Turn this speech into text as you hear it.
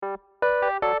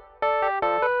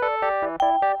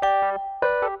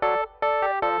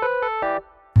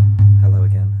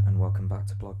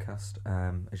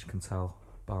podcast. As you can tell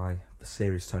by the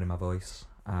serious tone in my voice,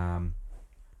 I'm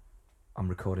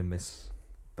recording this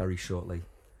very shortly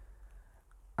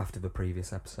after the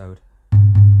previous episode.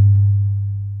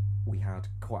 We had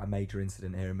quite a major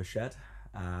incident here in the shed.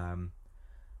 I'm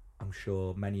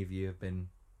sure many of you have been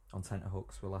on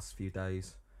tenterhooks for the last few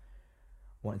days,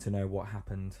 wanting to know what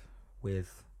happened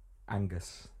with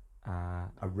Angus,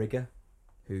 a rigger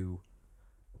who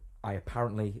I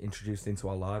apparently introduced into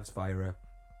our lives via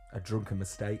a drunken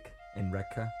mistake in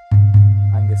Redcar.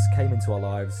 Angus came into our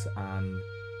lives and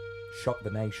shocked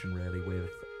the nation really with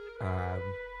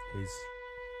his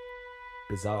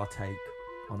bizarre take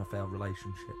on a failed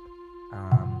relationship.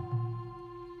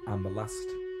 And the last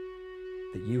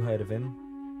that you heard of him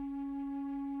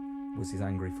was his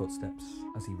angry footsteps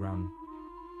as he ran,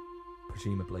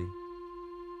 presumably,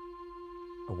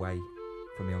 away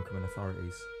from the oncoming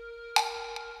authorities.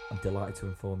 I'm delighted to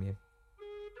inform you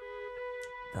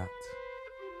that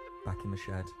back in the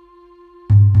shed,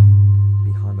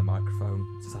 behind the microphone,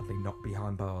 sadly not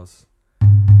behind bars,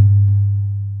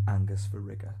 Angus the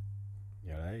rigger.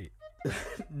 You're right.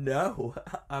 No,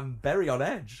 I'm very on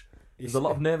edge. There's a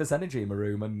lot of nervous energy in my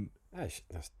room, and That's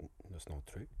not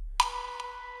true.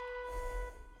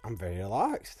 I'm very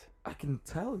relaxed. I can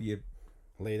tell you.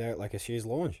 Laid out like a chaise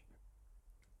lounge.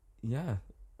 Yeah,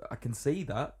 I can see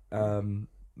that.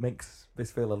 Makes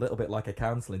this feel a little bit like a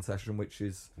counselling session, which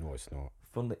is No, it's not.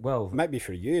 fun. Well, It might be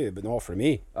for you, but not for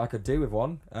me. I could do with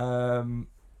one.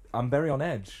 I'm very on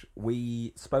edge.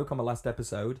 We spoke on the last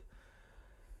episode.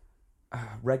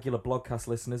 Regular blogcast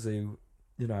listeners who,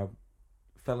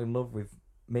 fell in love with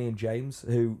me and James,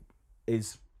 who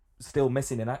is still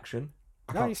missing in action.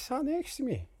 No, you sat next to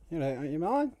me. You're right, aren't you,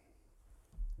 man?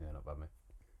 Yeah, not bad, mate.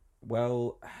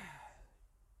 Well,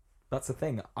 that's the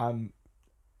thing. I'm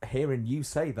hearing you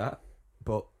say that,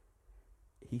 but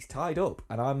he's tied up,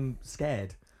 and I'm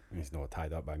scared. He's not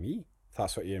tied up by me. If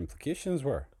that's what your implications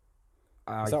were.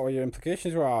 I, Is that what your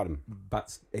implications were, Adam?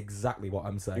 that's exactly what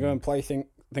I'm saying. You're going to imply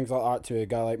things like that to a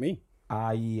guy like me?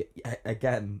 I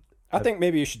think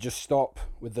maybe you should just stop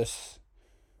with this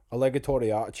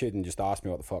allegatory attitude and just ask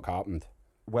me what the fuck happened.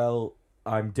 Well,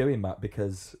 I'm doing that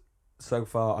because so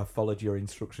far I've followed your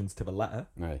instructions to the letter.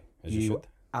 Aye, as you should.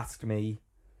 Asked me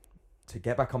to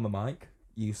get back on the mic.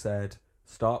 You said,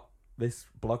 start this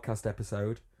blogcast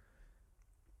episode,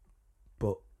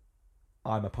 but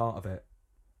I'm a part of it.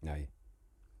 Aye.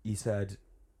 You said,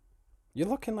 You're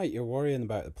looking like you're worrying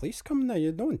about the police coming now.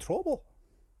 You're not in trouble.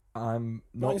 I'm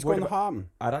not Nothing's worried going to about... happen.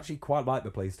 I'd actually quite like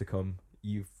the police to come.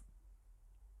 You've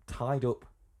tied up...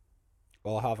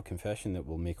 Well, I have a confession that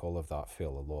will make all of that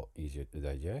feel a lot easier to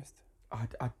digest.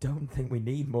 I don't think we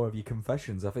need more of your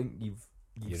confessions. I think you've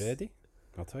You ready?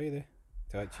 I'll tell you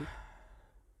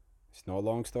It's not a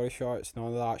long story short. It's none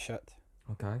of that shit.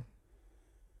 Okay.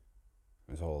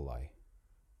 It's all a lie.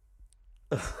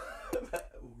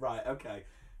 Right, okay.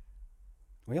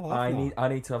 What are you laughing at? I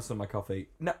need to have some of my coffee.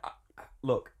 No,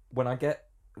 look, when I get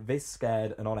this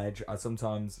scared and on edge, I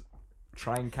sometimes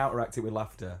try and counteract it with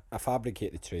laughter. I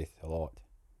fabricate the truth a lot.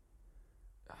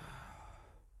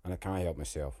 And I can't help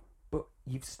myself. But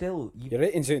your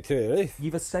ratings out through the roof.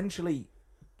 You've essentially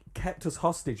kept us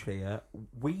hostage here.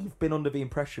 We've been under the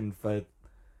impression for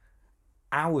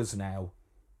hours now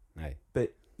Aye.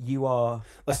 that you are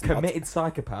a committed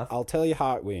psychopath. I'll tell you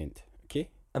how it went, okay?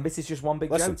 And this is just one big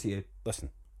joke to you. Listen,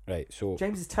 right, so...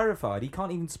 James is terrified. He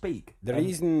can't even speak. The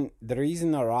reason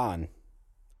I ran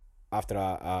after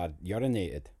I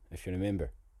urinated, if you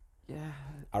remember. Yeah.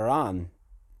 I ran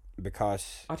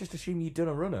because... I just assumed you'd done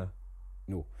a runner.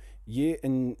 No. You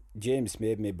and James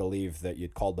made me believe that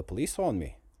you'd called the police on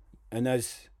me. And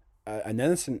as an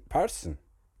innocent person,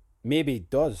 maybe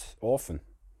does often,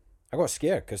 I got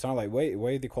scared because I'm like, why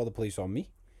did they call the police on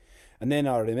me? And then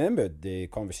I remembered the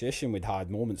conversation we'd had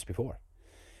moments before.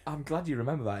 I'm glad you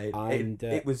remember that.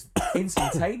 It was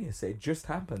instantaneous. It just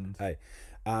happened. Aye.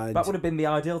 And that would have been the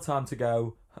ideal time to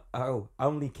go, oh,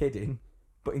 only kidding.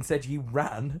 But instead you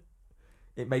ran.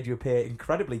 It made you appear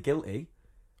incredibly guilty.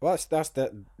 Well, that's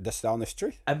the honest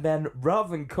truth. And then rather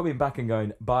than coming back and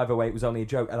going, by the way, it was only a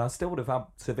joke, and I still would have had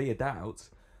severe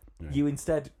doubts, you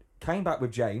instead came back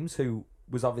with James, who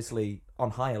was obviously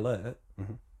on high alert.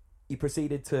 Mm-hmm. You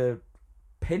proceeded to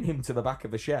pin him to the back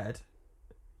of the shed.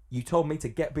 You told me to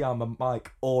get behind my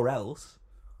mic or else.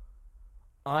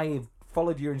 I've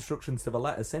followed your instructions to the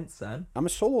letter since then. I'm a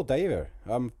solo diver.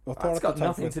 I'm authoritative. That's got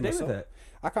nothing to do myself. with it.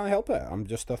 I can't help it. I'm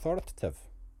just authoritative.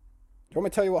 Do you want me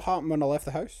to tell you what happened when I left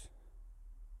the house?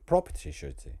 Property,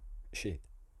 should say. Shit.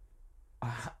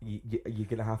 You're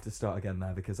going to have to start again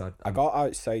there because I got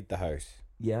outside the house.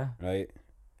 Yeah? Right?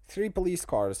 3 police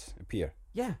cars appear.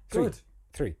 Yeah, Three. good.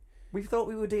 3. We thought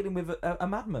we were dealing with a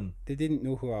madman. They didn't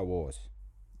know who I was.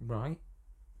 Right.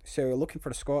 So looking for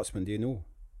a Scotsman, do you know?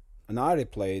 And I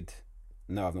replied,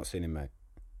 no, I've not seen him, mate.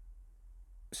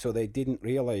 So they didn't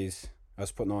realise I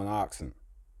was putting on an accent,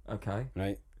 Okay.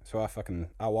 right? So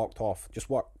I walked off, just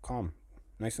walked calm,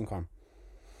 nice and calm.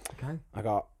 Okay. I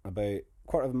got about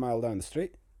quarter of a mile down the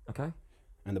street, Okay.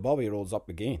 and the bobby rolls up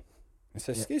again and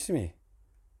says, Yeah. excuse me,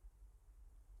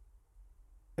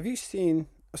 have you seen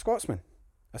a Scotsman?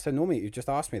 I said, no, mate, you just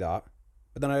asked me that.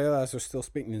 But then I realised I was still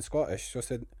speaking in Scottish, so I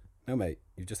said, no, mate,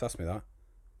 you just asked me that.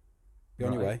 Be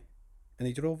on your Right. way. And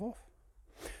he drove off.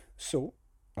 So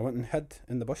I went and hid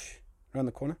in the bush around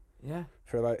the corner Yeah.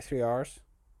 for about 3 hours.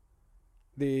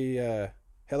 The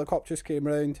helicopters came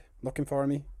round looking for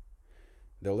me.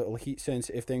 The little heat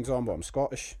sensitive things on, but I'm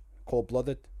Scottish, cold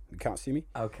blooded. You can't see me.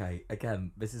 Okay.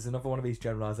 Again, this is another one of these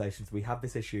generalisations. We had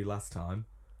this issue last time.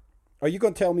 Are you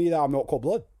going to tell me that I'm not cold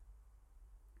blood?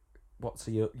 What?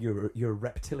 So you're a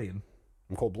reptilian?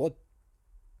 I'm cold blood.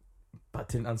 That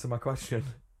didn't answer my question.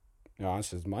 The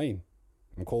answer's mine.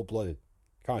 I'm cold blooded.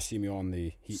 Can't see me on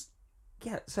the heat.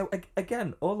 Yeah. So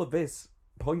again, all of this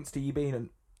points to you being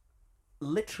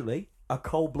literally a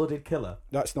cold-blooded killer.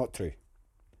 That's not true.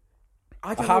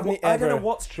 I don't know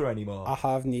what's true anymore. I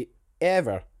haven't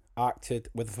ever acted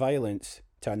with violence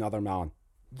to another man.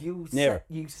 Never.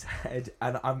 You said,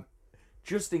 and I'm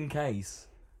just in case,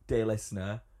 dear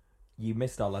listener, you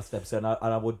missed our last episode, and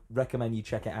I would recommend you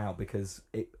check it out because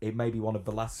it may be one of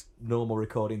the last normal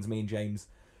recordings me and James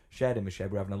shared in the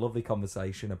shed. We're having a lovely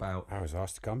conversation about. I was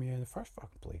asked to come here in the first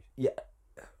fucking place. Yeah,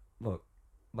 look,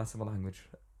 less of a language.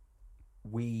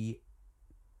 We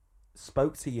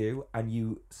spoke to you, and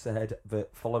you said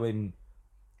that following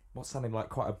what sounded like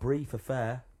quite a brief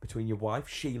affair between your wife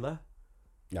Sheila.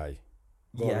 Aye.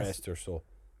 God Yes. rest her soul.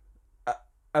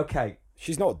 Okay.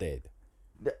 She's not dead.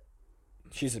 Th-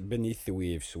 She's beneath the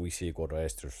waves, so we say God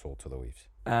rest her soul to the waves.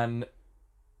 And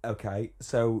okay,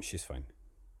 so She's fine.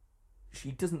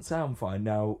 she doesn't sound fine.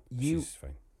 Now She's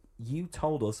fine. you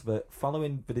told us that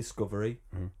following the discovery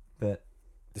that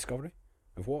Discovery?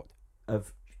 Of what?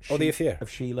 of The affair. of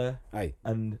Sheila Aye.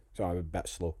 and So I'm a bit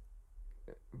slow.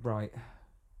 right,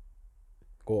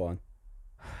 Go on.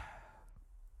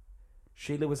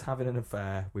 Sheila was having an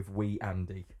affair with wee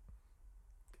Andy,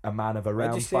 a man of Why'd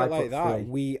around you say it 5'3". like that?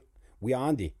 We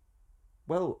Andy.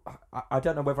 Well, I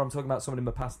don't know whether I'm talking about someone in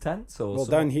the past tense or. Well,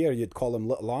 down here you'd call him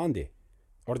Little Andy.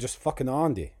 Or just fucking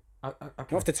Andy. You Okay.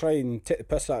 don't have to try and take the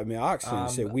piss out of my accent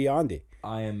and say wee Andy.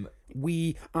 I am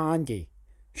Wee Andy.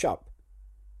 Shut up.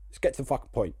 Let's get to the fucking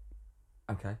point,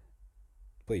 okay.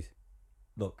 please.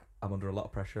 Look, I'm under a lot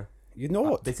of pressure. You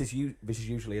know it. This is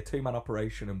usually a 2-man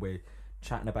operation, and we're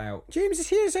chatting about. James is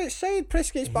here, he's outside.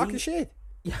 Prescott's back in He- the shade.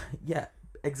 Yeah,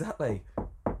 exactly.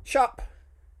 Shut up.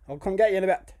 I'll come get you in a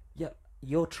bit. Yeah,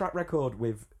 your track record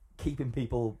with keeping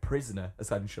people prisoner,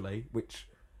 essentially, which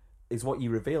is what you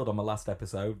revealed on the last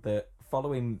episode, that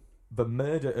following the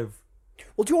murder of.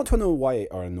 Well, do you want to know why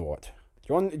or not? Do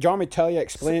you want me to tell you,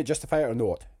 explain it, justify it or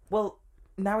not? Well,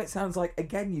 now it sounds like,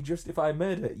 again, you justify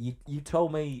murder. You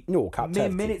told me No, mere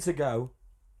captivity. minutes ago.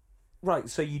 Right,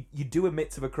 so you do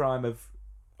admit to the crime of.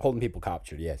 Holding people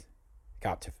captured, yes.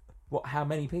 Captive. What? How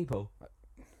many people?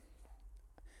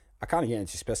 I can't get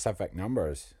into specific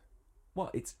numbers.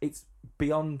 What? It's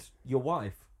beyond your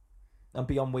wife, and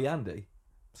beyond wee Andy.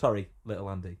 Sorry, little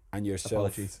Andy. And yourself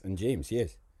Apologies. and James,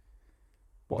 yes.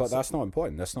 But What's- that's not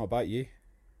important. That's not about you.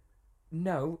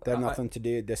 No. They're nothing to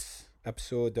do with this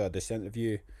episode or this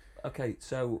interview. Okay,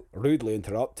 so Rudely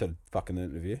interrupted fucking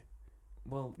interview.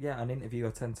 well, yeah, an interview.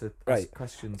 I tend to ask Right.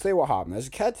 questions. I'll tell you what happened. As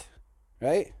a kid,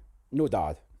 right? No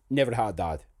dad. Never had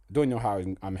dad. Don't know how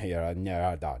I'm here. I never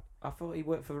had dad. I thought he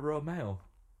worked for the Royal Mail.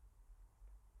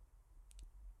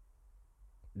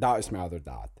 That is my other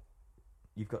dad.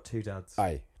 You've got 2 dads.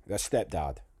 Aye. The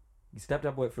stepdad. Your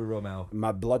stepdad worked for the Royal Mail.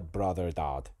 My blood brother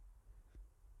dad.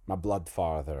 My blood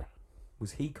father.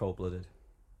 Was he cold-blooded?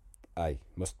 Aye.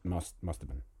 Must have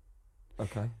been.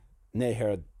 Okay. Never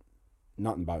heard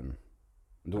nothing about him.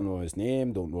 Don't know his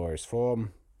name, don't know where he's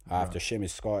from. After Shim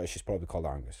is Scottish, he's probably called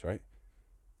Angus, right?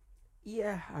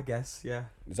 Yeah, I guess. Yeah.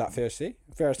 Is that fair to say?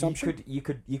 Fair assumption? You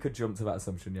could jump to that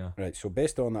assumption. Yeah. Right, so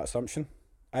based on that assumption,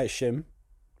 I Shim,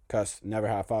 because never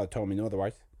had a father told me no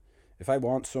otherwise. If I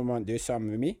want someone to do something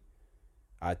with me,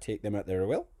 I take them at their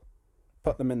will,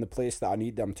 put them in the place that I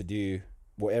need them to do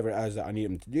whatever it is that I need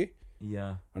them to do,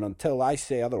 Yeah. and until I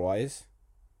say otherwise,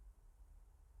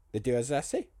 they do as I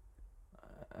say.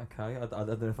 Okay. I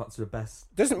don't know if that's the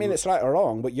best. Doesn't mean it's right or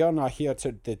wrong, but you're not here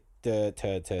to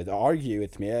argue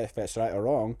with me if it's right or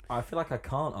wrong. I feel like I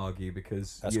can't argue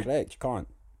because That's correct. You can't.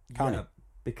 Can yeah, you?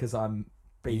 because I'm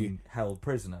being held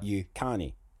prisoner. You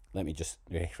canny. Let me just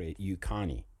reiterate. You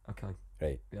canny. Okay.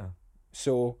 Right. Yeah.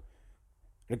 So,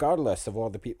 regardless of all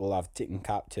the people I've taken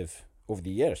captive over the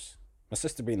years, my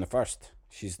sister being the first,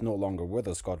 she's no longer with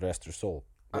us, God rest her soul.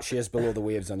 But she is below the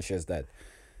waves and she is dead.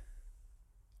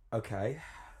 Okay.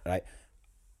 Right.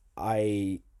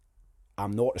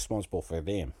 I'm not responsible for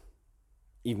them,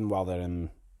 even while they're in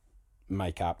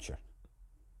my capture.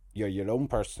 You're your own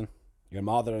person. Your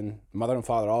mother and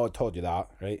father all told you that,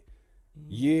 right?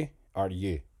 You are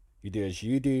you. You do as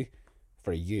you do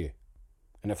for you.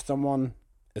 And if someone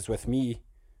is with me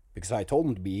because I told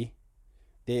them to be,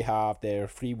 they have their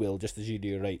free will just as you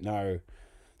do right now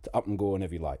to up and go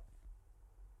whenever you like.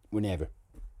 Whenever.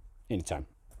 Anytime.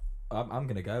 I'm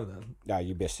going to go then. Yeah,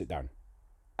 you best sit down.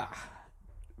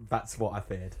 That's what I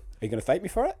feared. Are you going to fight me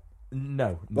for it?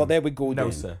 No. Well, there we go No,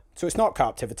 then. sir. So it's not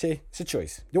captivity. It's a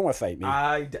choice. You don't want to fight me.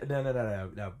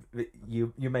 No.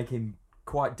 You're making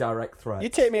quite direct threats. You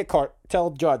take me to court. Tell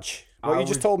the judge what you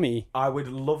just told me. I would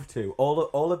love to.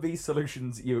 All of these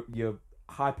solutions you're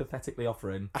hypothetically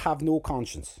offering. I have no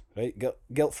conscience, right?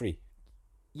 Guilt free.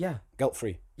 Yeah. Guilt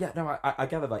free. Yeah. No, I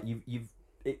gather that you've.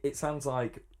 It sounds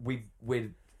like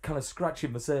we're kind of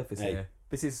scratching the surface here.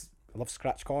 This is. I love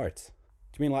scratch cards.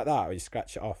 Do you mean like that, or you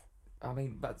scratch it off? I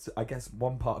mean, that's, I guess,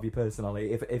 one part of your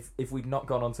personality. If we'd not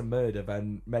gone on to murder,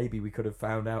 then maybe we could have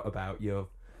found out about your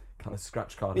kind of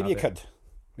scratch card Maybe habit.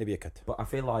 you could. But I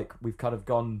feel like we've kind of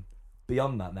gone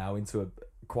beyond that now into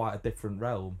quite a different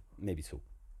realm. Maybe so.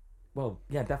 Well,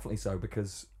 yeah, definitely so,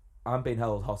 because I'm being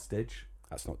held hostage.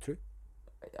 That's not true.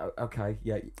 Okay,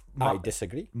 yeah. I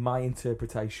disagree. My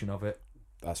interpretation of it.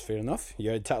 That's fair enough.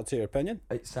 You're entitled to your opinion.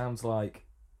 It sounds like,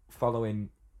 following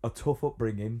a tough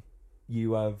upbringing,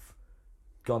 you have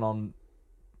gone on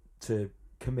to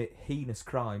commit heinous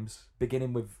crimes,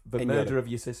 beginning with the murder of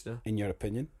your sister. In your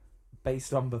opinion?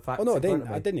 Based on the fact. Oh no,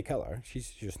 I didn't kill her. She's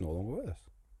just no longer with us.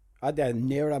 I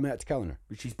never admitted to killing her.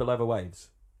 She's below the waves.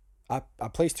 I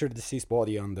placed her deceased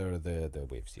body under the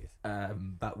waves. Yes.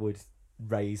 That would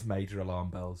raise major alarm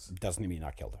bells. Doesn't mean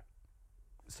I killed her.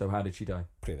 So how did she die?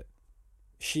 Prove it.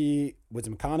 She was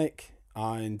a mechanic,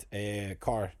 and a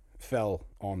car fell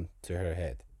onto her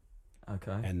head.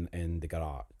 Okay. In the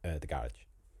garage.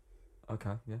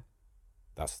 Okay. Yeah.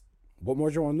 That's what more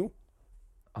do you want to know?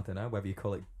 I don't know whether you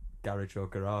call it garage or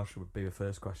garage would be the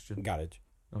first question. Garage.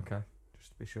 Okay.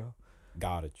 Just to be sure.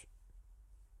 Garage.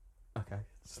 Okay.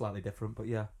 Slightly different, but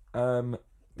yeah.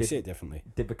 We say it differently.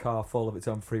 Did the car fall of its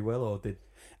own free will, or did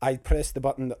I pressed the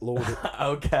button that loaded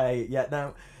okay, yeah,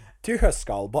 no. to her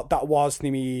skull, but that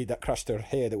wasn't me that crushed her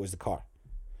head, it was the car.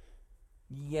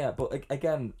 Yeah, but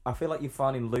again, I feel like you're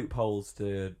finding loopholes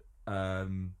to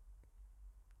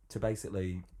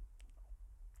basically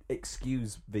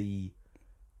excuse the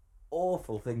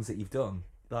awful things that you've done.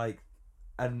 Like,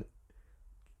 and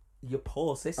your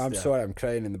poor sister. I'm sorry, I'm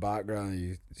crying in the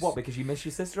background. What, because you miss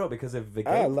your sister, or because of the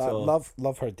guilt? I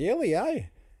love her dearly, aye.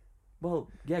 Well,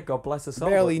 yeah, God bless her soul.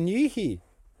 Barely knew he.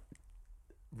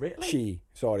 Really?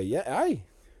 Yeah, aye.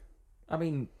 I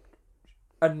mean,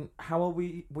 and how old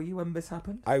were you when this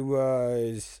happened? I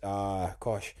was,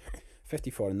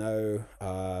 54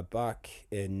 now, back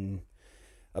in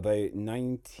about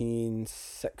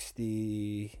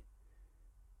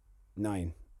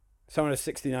 1969. Summer of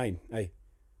 69, aye.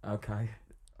 Okay.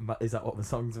 Is that what the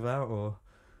song's about, or?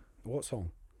 What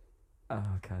song? Oh,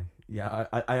 okay. Yeah,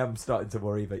 I am starting to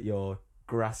worry that your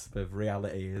grasp of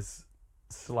reality is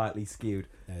slightly skewed.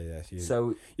 Yes,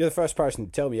 So you're the first person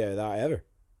to tell me out of that ever.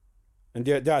 And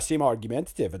do I seem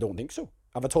argumentative? I don't think so.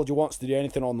 Have I told you once to do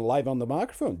anything on the live on the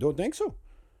microphone? Don't think so.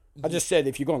 I just said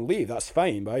if you're going to leave, that's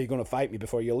fine, but are you going to fight me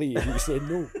before you leave? And you said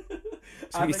no.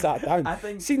 So we sat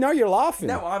down. See, now you're laughing.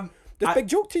 No, There's a big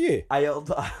joke to you.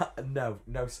 No,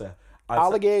 sir.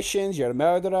 Allegations, you're a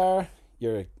murderer,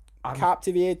 you're a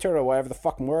captivator, or whatever the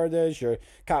fucking word is, you're a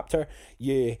captor.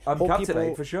 I'm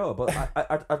captivated for sure, but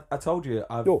I told you.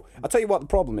 No, I'll tell you what the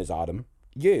problem is, Adam.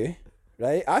 You,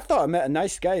 right? I thought I met a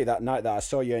nice guy that night that I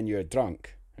saw you and you were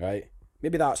drunk, right?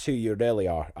 Maybe that's who you really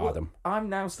are, Adam. Well, I'm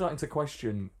now starting to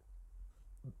question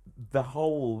the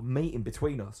whole meeting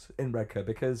between us in Redcar,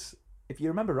 because if you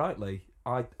remember rightly,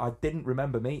 I didn't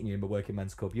remember meeting you in the Working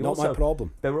Men's Club. My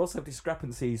problem. There were also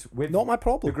discrepancies with not my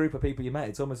problem. The group of people you met.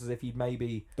 It's almost as if you'd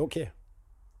maybe... Don't care.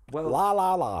 Well,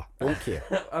 la. Don't care.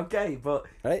 Okay, but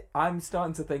right? I'm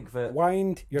starting to think that...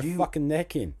 Wind your fucking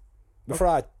neck in before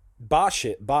I bash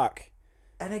it back.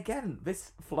 And again,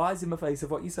 this flies in the face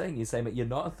of what you're saying. You're saying that you're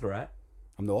not a threat.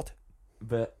 I'm not.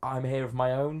 That I'm here of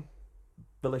my own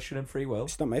volition and free will.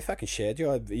 It's not my fucking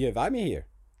schedule. You invited me here.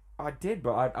 I did,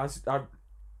 but I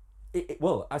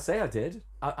Well, I say I did.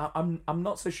 I'm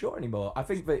not so sure anymore. I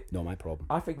think that Not my problem.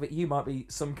 you might be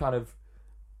some kind of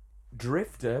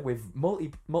drifter with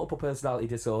multiple personality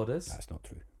disorders That's not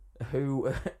true.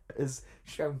 who has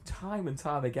shown time and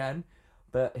time again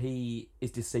that he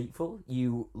is deceitful.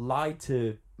 You lied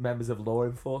to members of law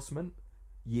enforcement.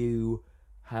 You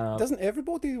have Doesn't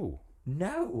everybody though?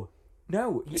 no.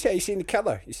 You say you seen the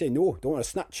killer. You say no. Don't want to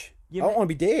snitch. You I don't ma- want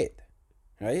to be dead.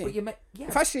 Right. But yeah.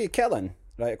 If I see a killing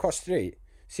right across the street,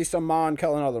 see some man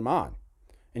kill another man,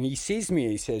 and he sees me,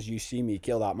 he says, "You see me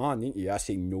kill that man, didn't you?" I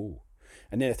say no.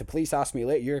 And then if the police ask me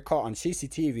later, "You're caught on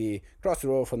CCTV across the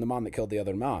road from the man that killed the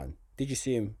other man. Did you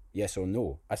see him? Yes or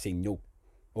no?" I say no.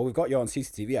 Well, we've got you on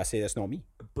CCTV. I say that's not me.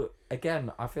 But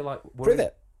again, I feel like Prove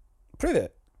it. Prove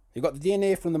it. You got the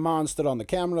DNA from the man stood on the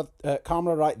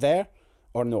camera right there,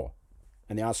 or no?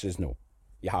 And the answer is no.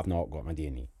 You have not got my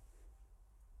DNA.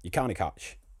 You can't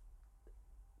catch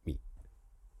me.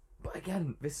 But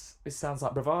again, this sounds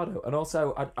like bravado, and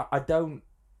also I don't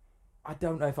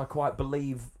know if I quite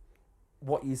believe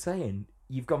what you're saying.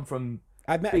 You've gone from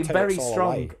being very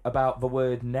strong about the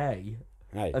word nay,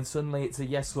 Right. and suddenly it's a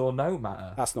yes or no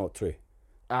matter. That's not true.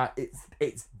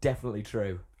 It's definitely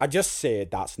true. I just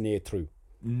said that's nae true.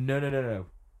 No.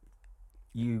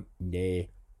 You Nae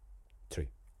true.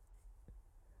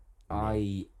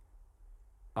 I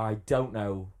don't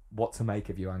know what to make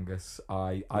of you, Angus.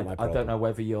 I Not my don't problem. know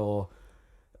whether you're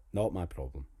Not my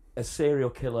problem. a serial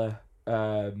killer.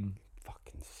 Fucking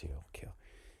serial killer.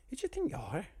 Who do you think you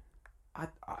are? I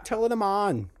Telling a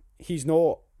man he's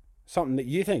not something that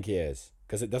you think he is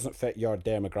because it doesn't fit your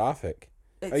demographic.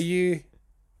 it's, Are you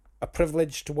a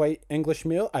privileged white English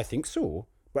male? I think so.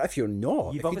 But if you're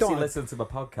not, You've if you obviously don't, listened to my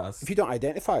podcast. if you don't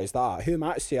identify as that, who am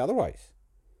I to say otherwise?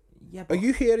 Yeah, Are but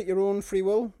you here at your own free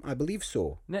will? I believe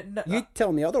so. no, You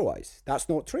tell me otherwise. That's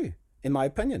not true, in my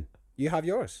opinion. You have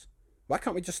yours. Why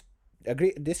can't we just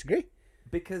agree to disagree?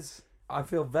 because I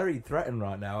feel very threatened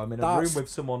right now. I'm in a That's room with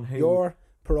someone who. Your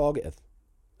prerogative.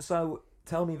 So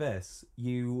tell me this: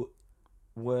 you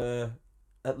were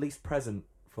at least present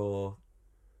for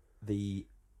the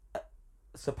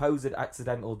supposed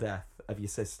accidental death of your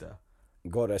sister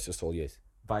God rest your soul, yes.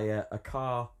 by a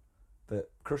car that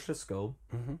crushed her skull.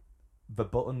 Mm-hmm. The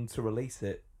button to release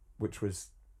it, which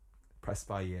was pressed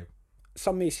by you.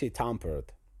 Some may say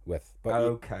tampered with, but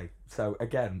Okay, so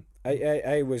again,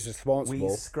 I was we responsible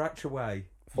scratch away.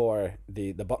 for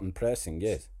the button pressing,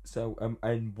 yes. So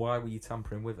and why were you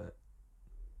tampering with it?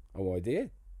 Oh, I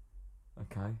did.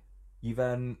 Okay. You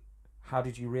then, how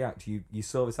did you react? You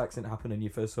saw this accident happen and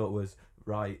your first thought was,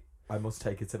 right, I must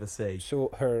take her to the sea.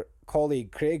 So her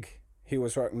colleague Craig, he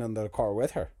was working in the car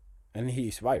with her, and he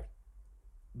survived.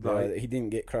 Right. He didn't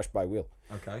get crushed by a wheel.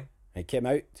 Okay. He came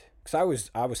out because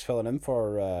I was filling in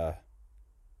for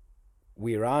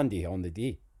wee Randy on the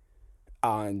day,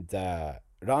 and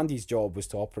Randy's job was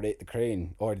to operate the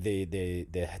crane or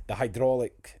the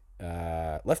hydraulic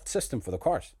lift system for the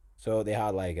cars. So they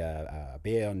had like a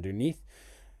bay underneath.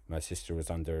 My sister was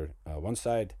under one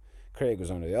side, Craig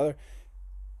was under the other.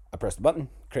 I pressed the button.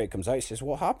 Craig comes out. He says,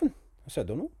 "What happened?" I said, "I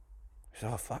don't know." He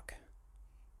said, "Oh fuck,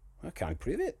 I can't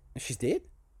prove it. She's dead,"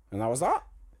 and that was that.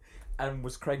 And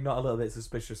was Craig not a little bit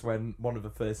suspicious when one of the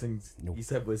first things No. you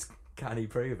said was, "Can he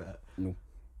prove it?" No.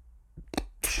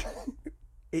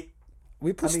 I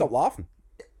Please mean- stop laughing.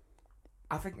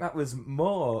 I think that was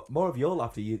more of your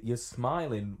laughter. You're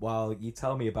smiling while you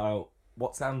tell me about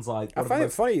what sounds like. I one of find the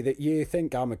it funny that you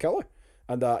think I'm a killer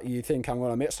and that you think I'm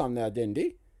going to make something at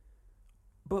D&D.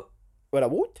 But But I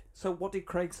won't. so, what did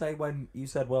Craig say when you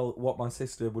said, "Well, what my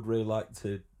sister would really like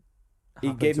to"? He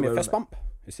happen gave to me a her fist bump.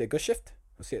 He said, "Good shift.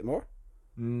 I'll see it more."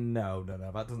 No,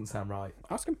 that doesn't sound right.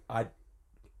 Ask him.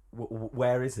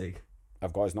 Where is he?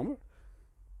 I've got his number.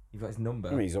 You've got his number.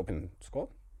 I mean, he's up in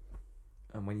Scotland.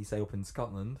 And when you say up in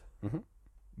Scotland, Mm-hmm.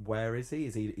 where is he?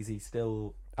 Is he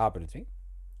still? Aberdeen.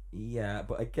 Yeah,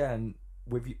 but again,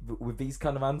 with these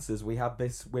kind of answers, we had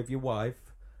this with your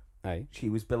wife. Aye. She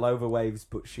was below the waves,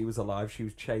 but she was alive. She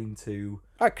was chained to.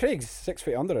 Craig's 6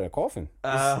 feet under in a coffin.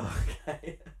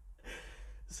 Okay.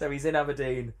 So he's in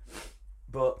Aberdeen,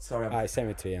 but sorry.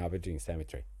 Cemetery in Aberdeen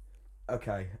Cemetery.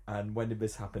 Okay, and when did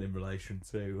this happen in relation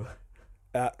to?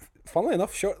 Funnily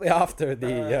enough, shortly after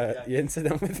Yeah. the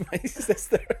incident with my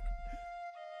sister.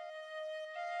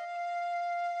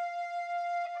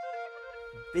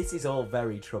 This is all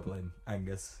very troubling,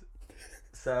 Angus.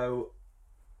 So,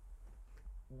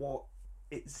 what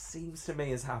it seems to me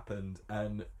has happened,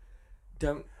 and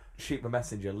don't shoot the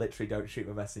messenger. Literally, don't shoot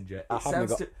the messenger.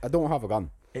 I don't have a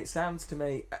gun. It sounds to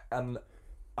me, and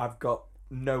I've got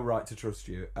no right to trust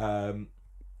you.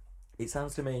 It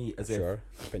sounds to me as if Sure,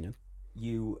 opinion.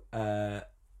 you,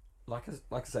 like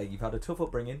I say, you've had a tough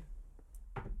upbringing.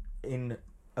 In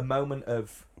a moment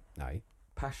of Aye.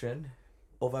 passion,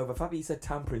 although the fact that you said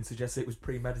tampering suggests it was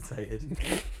premeditated,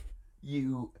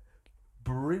 you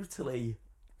brutally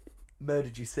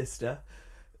murdered your sister.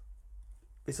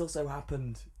 This also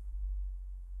happened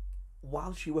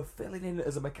whilst you were filling in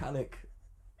as a mechanic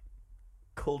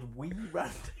called Wee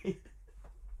Randy.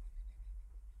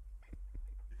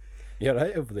 You're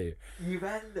right over there. You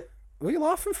then... What are you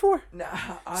laughing for?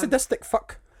 Nah, Sadistic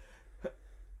fuck.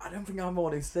 I don't think I'm the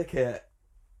one who's sick here,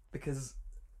 because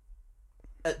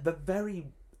at the very...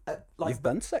 You've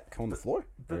been sick on the floor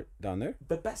or down there.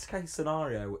 The best case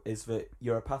scenario is that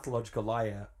you're a pathological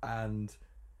liar and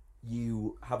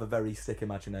you have a very sick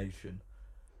imagination.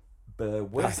 The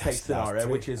worst case scenario,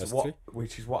 true. which is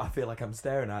That's what I feel like I'm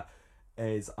staring at,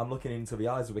 is I'm looking into the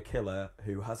eyes of a killer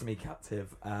who has me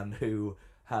captive and who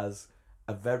has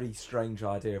a very strange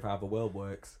idea of how the world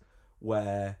works,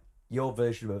 where your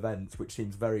version of events, which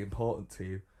seems very important to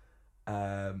you,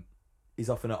 is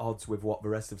often at odds with what the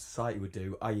rest of society would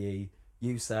do, i.e.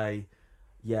 you say,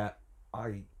 yeah,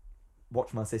 I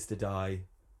watched my sister die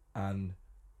and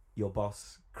your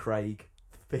boss, Craig,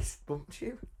 fist bumped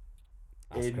you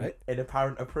in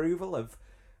apparent approval of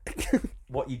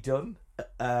what you've done.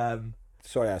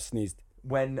 Sorry, I sneezed.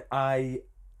 When I...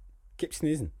 Keep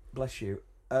sneezing. Bless you.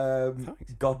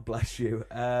 Thanks. God bless you.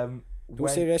 Don't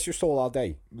say rest your soul, I'll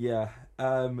die. Yeah.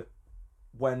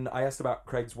 When I asked about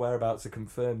Craig's whereabouts to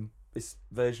confirm this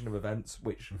version of events,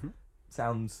 which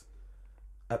sounds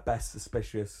at best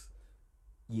suspicious,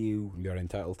 You're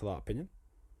entitled to that opinion.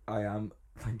 I am.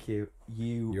 Thank you.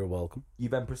 You're welcome. You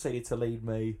then proceeded to lead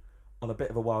me on a bit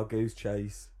of a wild goose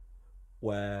chase,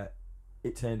 where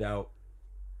it turned out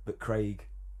that Craig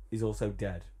is also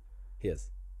dead. He is.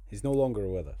 He's no longer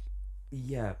with us.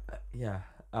 Yeah.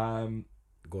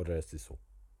 God rest his soul.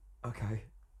 Okay.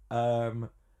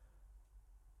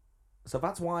 So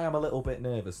that's why I'm a little bit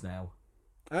nervous now.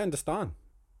 I understand.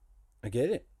 I get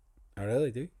it. I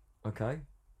really do. Okay.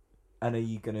 And are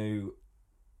you going to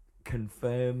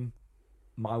confirm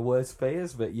my worst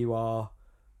fears, that you are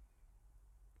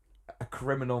a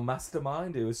criminal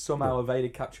mastermind who has somehow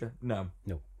evaded capture? No.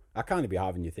 I can't be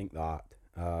having you think that.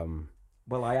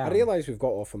 Well, I am. I realise we've got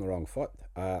off on the wrong foot.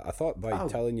 I thought by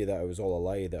telling you that it was all a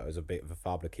lie, that it was a bit of a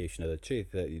fabrication of the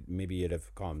truth, that maybe you'd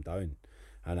have calmed down.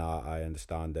 And I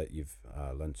understand that you've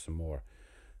learned some more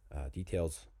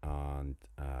details and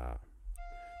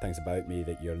things about me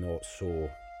that you're not so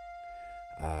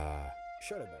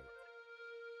sure about.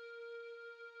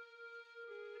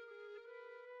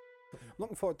 I'm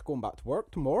looking forward to going back to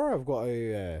work tomorrow. I've got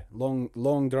a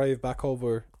long drive back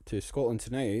over to Scotland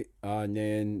tonight, and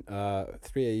then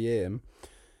 3 a.m.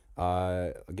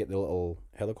 I'll get the little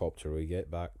helicopter we get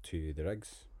back to the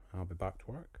rigs. I'll be back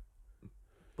to work.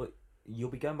 But you'll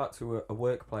be going back to a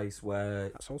workplace where...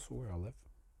 That's also where I live.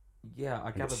 Yeah,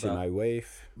 I gather see that. my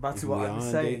wife. That's what I'm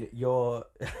saying. You're...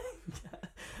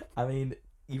 I mean,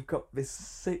 you've got this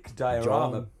sick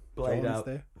diorama played out.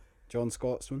 There. John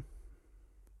Scotsman.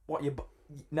 What you...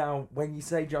 Now, when you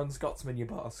say John Scotsman, your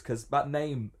boss, because that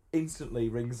name instantly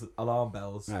rings alarm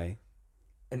bells. Aye.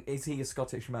 And is he a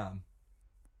Scottish man?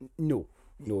 No,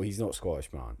 he's not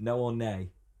Scottish, man. No or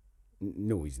nay?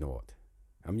 No, he's not.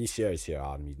 I mean, you share here,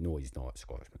 Adam. No, he's not a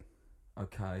Scotsman.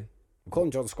 Okay. We call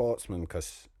him John Scotsman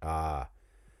because the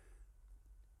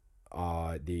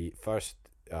first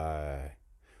what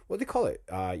do they call it?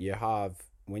 You have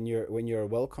when you're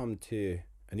welcome to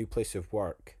a new place of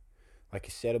work, like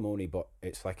a ceremony, but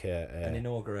it's like an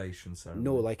inauguration ceremony.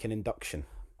 No, like an induction.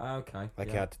 Okay. Like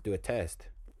you had to do a test.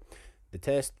 The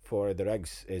test for the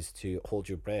rigs is to hold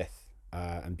your breath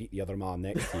and beat the other man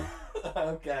next to you.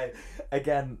 Okay.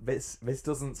 Again, this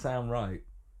doesn't sound right.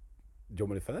 Do you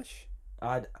want me to finish?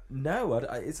 No.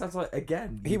 It sounds like,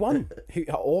 again, he won. He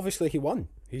won.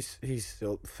 He's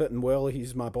fitting well.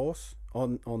 He's my boss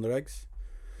on the rigs.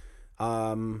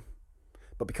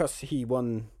 But because he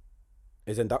won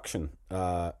his induction,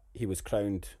 he was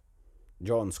crowned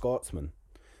John Scotsman,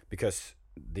 because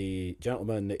the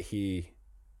gentleman that he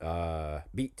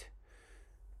beat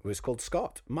was called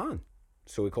Scott Man,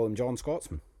 so we call him John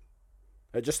Scotsman.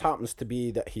 It just happens to be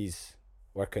that he's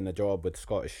working a job with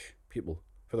Scottish people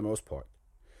for the most part.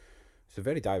 It's a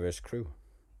very diverse crew.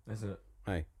 Is it?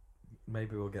 Aye.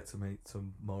 Maybe we'll get to meet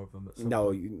some more of them at some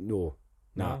No, point.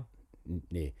 no.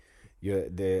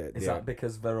 Is that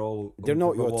because they're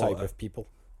not your water? type of people?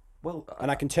 Well,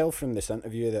 and I can tell from this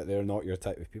interview that they're not your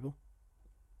type of people.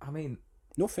 I mean,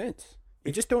 no offense.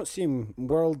 You just don't seem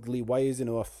worldly wise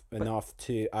enough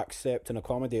to accept and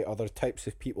accommodate other types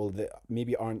of people that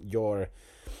maybe aren't your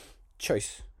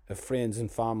choice of friends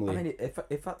and family. I mean,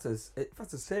 if that's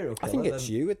a serial I killer, think it's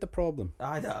then you with the problem.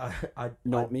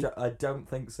 Not me. I don't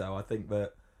think so. I think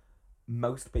that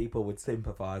most people would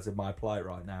sympathise with my plight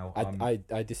right now.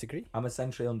 I disagree. I'm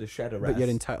essentially under shed arrest. But you're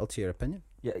entitled to your opinion.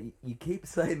 Yeah, you keep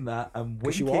saying that and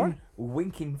 'Cause you are.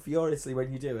 winking furiously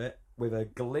when you do it with a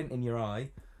glint in your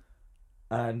eye,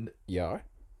 and You are.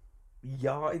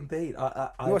 yeah, indeed.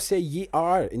 I say ye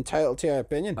are entitled to your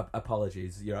opinion.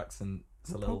 Apologies, your accent's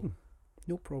a little. Problem.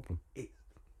 No problem.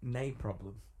 No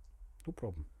problem. No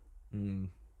problem. Mm.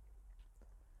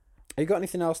 Have you got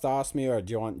anything else to ask me, or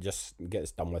do you want to just get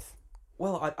this done with?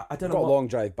 Well, I I've don't got know. a long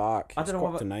drive back. I don't know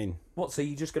It's 8:45. What? So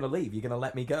you're just gonna leave? You're gonna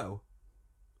let me go?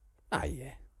 Ah,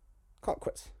 yeah. Call it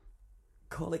quits.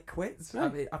 Call it quits? No. I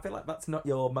mean, I feel like that's not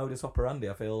your modus operandi.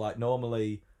 I feel like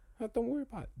normally Don't worry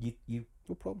about it. you.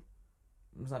 No problem.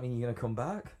 Does that mean you're gonna come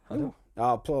back? No.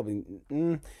 I'll probably.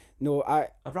 No, I'd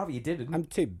rather you didn't. I'm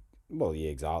too. Well, yeah,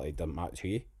 exactly. It doesn't matter to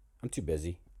you. I'm too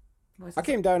busy. Well, I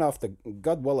came down off the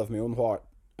goodwill of my own heart.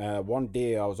 One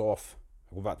day I was off.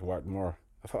 I go back to work tomorrow.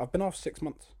 I've been off 6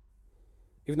 months.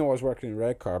 Even though I was working in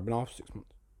Redcar, I've been off 6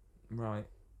 months. Right.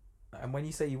 And when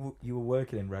you say you were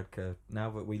working in Redcar,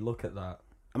 now that we look at that,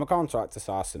 I'm a contract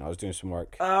assassin. I was doing some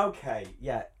work. okay,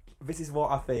 yeah, this is what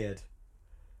I feared.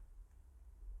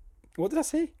 What did I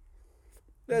say?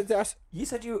 You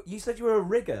said you were a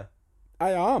rigger.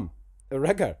 I am a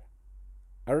rigger.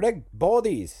 I rig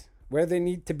bodies where they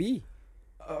need to be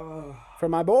for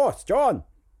my boss, John.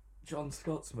 John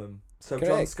Scotsman. So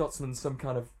Correct. John Scotsman's some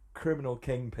kind of criminal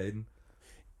kingpin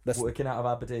Listen, working out of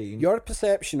Aberdeen. your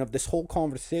perception of this whole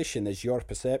conversation is your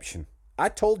perception. I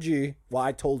told you what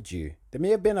I told you. There may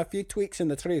have been a few tweaks in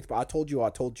the truth, but I told you what I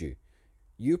told you.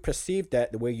 You perceived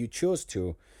it the way you chose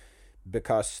to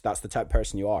because that's the type of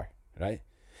person you are, right?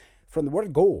 From the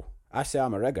word go, I say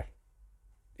I'm a rigger.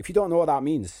 If you don't know what that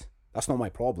means, that's not my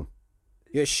problem.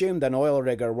 You assumed an oil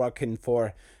rigger working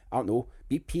for, I don't know,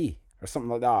 BP or something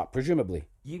like that, presumably.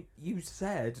 You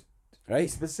said, Right? you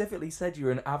specifically said you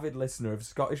were an avid listener of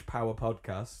Scottish Power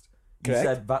podcast. You Correct.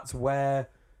 said that's where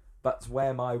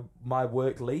my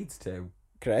work leads to,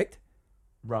 Correct?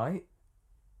 right?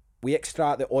 We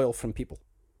extract the oil from people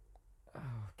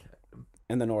Okay.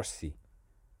 in the North Sea.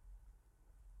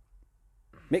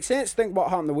 Makes sense? Think what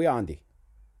happened to wee Andy.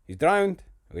 He's drowned,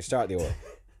 we extract the oil.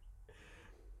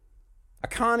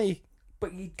 I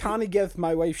But you can't give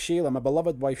my wife Sheila, my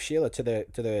beloved wife Sheila, to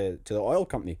the oil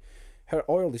company. Her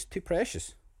oil is too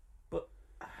precious. But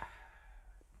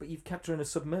you've kept her in a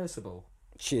submersible.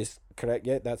 She is correct,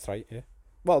 yeah, that's right, yeah.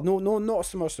 Well, no, not a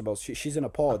submersible. She's in a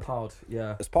pod. A pod,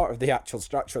 yeah. As part of the actual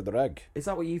structure of the rig. Is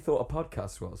that what you thought a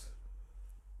podcast was?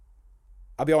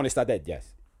 I'll be honest, I did,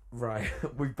 yes. Right,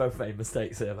 we've both made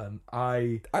mistakes here, then.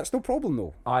 That's no problem,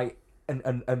 though.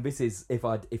 And this is if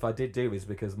I did do this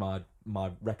because my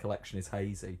recollection is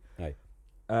hazy. Right.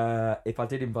 If I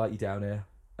did invite you down here,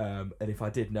 and if I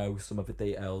did know some of the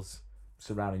details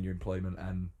surrounding your employment,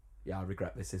 and yeah, I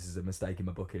regret this. This is a mistake in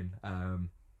my booking.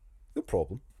 No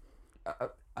problem.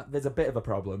 There's a bit of a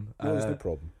problem. No, there's no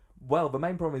problem. Well, the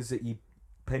main problem is that you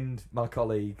pinned my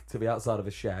colleague to the outside of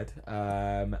a shed,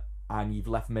 and you've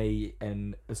left me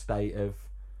in a state of,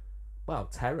 well,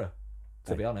 terror,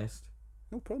 to be honest.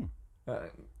 No problem.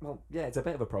 Well, yeah, it's a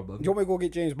bit of a problem. Do you want me to go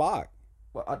get James back?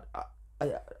 Well,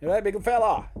 You right, big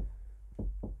fella?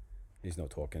 He's not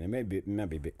talking. It may be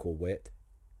a bit cold wet.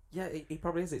 yeah, he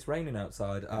probably is. It's raining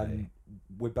outside, and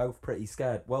we're both pretty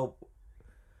scared. Well,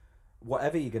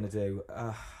 whatever you're gonna do,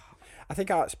 I think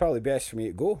it's probably best for me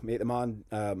to go. Make the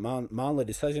manly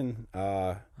decision.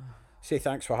 Say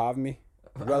thanks for having me.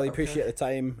 Really appreciate the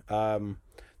time.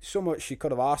 So much you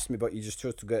could have asked me, but you just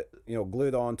chose to get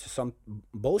glued on to some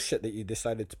bullshit that you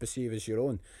decided to perceive as your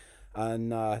own.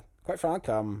 And quite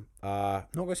frankly, I'm not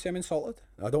going to say I'm insulted.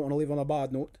 I don't want to leave on a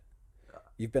bad note.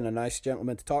 You've been a nice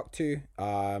gentleman to talk to.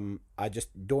 I just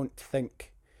don't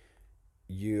think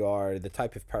you are the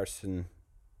type of person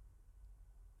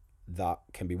that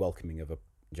can be welcoming of a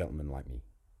gentleman like me.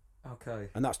 okay,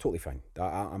 And that's totally fine.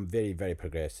 I'm very, very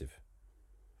progressive.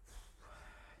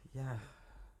 yeah,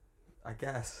 I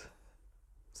guess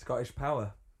Scottish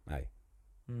Power. Aye.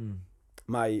 Hmm.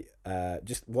 My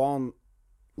just one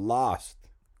last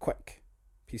quick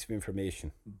piece of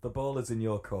information. The ball is in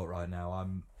your court right now.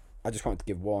 I just wanted to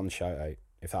give one shout out,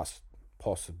 if that's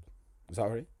possible. Is that all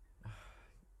right?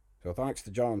 So thanks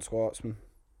to John Scotsman,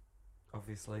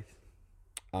 obviously.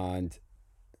 and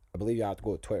I believe you had to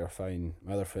go to Twitter find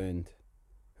my other friend,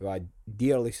 who I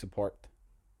dearly support.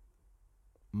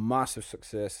 Massive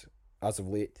success as of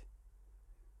late.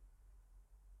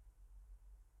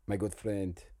 My good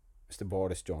friend, Mr.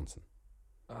 Boris Johnson.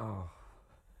 Oh,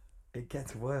 It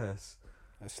gets worse.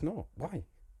 It's not. Why?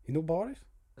 You know Boris?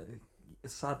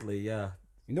 Sadly, yeah.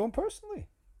 You know him personally?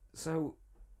 So,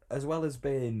 as well as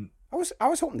being, I was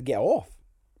hoping to get off.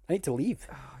 I need to leave.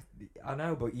 I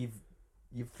know, but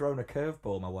you've thrown a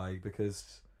curveball my way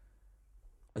because,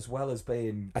 as well as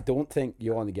being, I don't think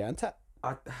you want to get into it.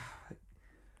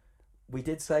 we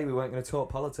did say we weren't going to talk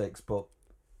politics, but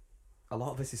a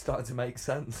lot of this is starting to make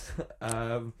sense.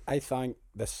 I think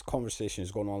this conversation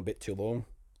is going on a bit too long.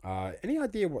 Any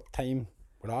idea what time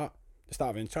we're at? Just out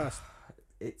of interest.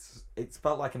 It's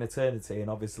felt like an eternity, and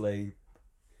obviously,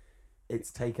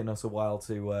 it's taken us a while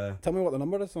to. Tell me what the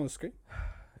number is on the screen.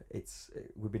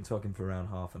 We've been talking for around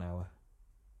half an hour.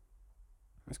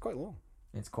 It's quite long.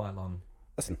 It's quite long.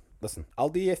 Listen. I'll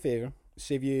do you a favour.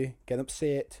 Save you getting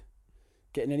upset,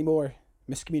 getting any more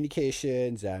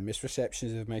miscommunications and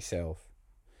misreceptions of myself.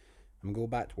 I'm going to go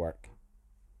back to work.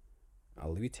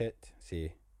 I'll leave it.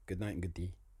 Say good night and good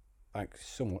day. Thanks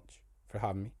so much for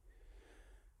having me.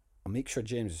 I'll make sure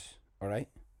James, alright?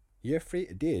 You're free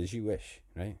to do as you wish,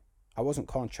 right? I wasn't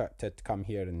contracted to come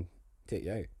here and take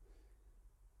you out.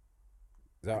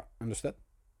 Is that understood?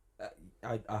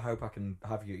 I hope I can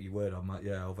have you at your word on that,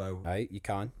 yeah, although... Right, you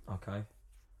can. Okay.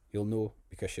 You'll know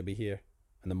because you'll be here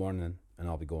in the morning and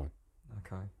I'll be going.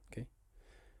 Okay. Okay.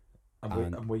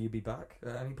 And will you be back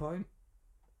at any point?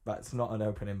 That's not an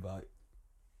open invite.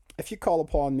 If you call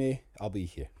upon me, I'll be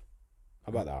here.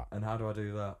 How about that? And how do I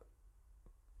do that?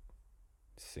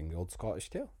 Sing the old Scottish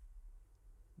tale.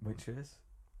 Which is?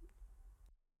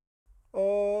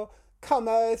 Oh,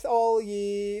 cometh all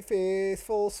ye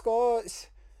faithful Scots,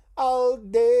 all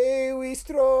day we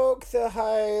stroke the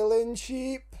Highland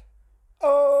sheep.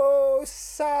 Oh,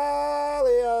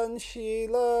 Sally and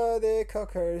Sheila, the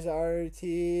cockers are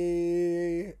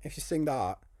tea. If you sing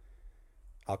that,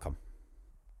 I'll come.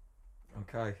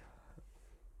 Okay.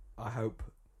 I hope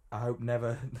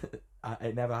never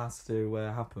it never has to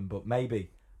happen, but maybe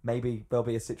there'll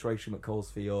be a situation that calls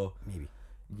for your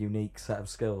unique set of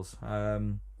skills.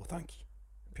 Well, thank you.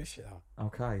 Appreciate that.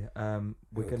 Okay.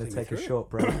 We're going to take a short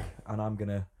break, and I'm going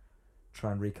to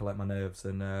try and recollect my nerves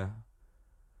and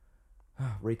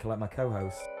recollect my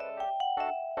co-host.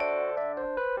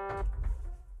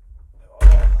 Oh,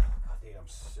 God, dude, I'm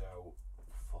so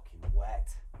fucking wet.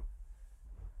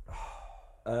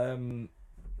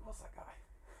 What's that guy?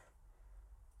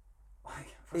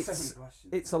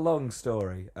 It's a long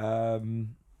story.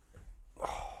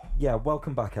 Yeah,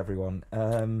 welcome back, everyone.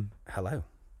 Hello.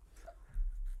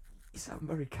 You sound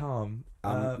very calm.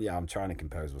 Yeah, I'm trying to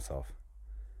compose myself.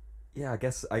 Yeah, I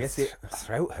guess it. My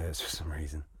throat hurts for some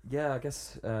reason. Yeah, I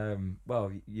guess.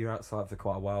 Well, you're outside for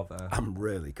quite a while there. I'm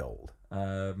really cold.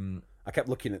 I kept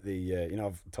looking at the.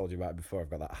 I've told you about it before. I've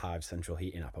got that Hive central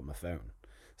heating app on my phone.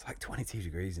 It's like 22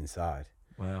 degrees inside.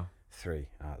 Wow. 3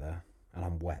 out there, and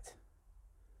I'm wet.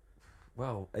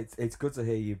 Well, it's good to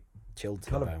hear you Chilled to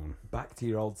kind the of bone. back to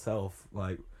your old self,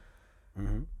 like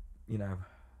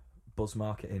buzz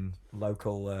marketing,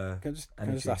 local. Can I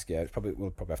just ask you?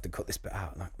 We'll probably have to cut this bit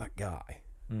out. That guy,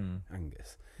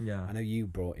 Angus. Yeah. I know you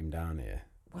brought him down here.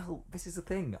 Well, this is the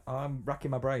thing. I'm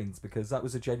racking my brains because that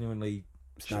was a genuinely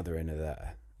Snathering her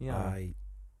there. Yeah. I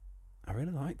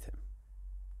really liked him.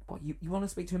 What you want to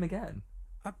speak to him again?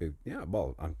 I'd be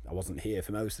Well, I wasn't here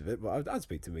for most of it, but I'd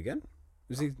speak to him again.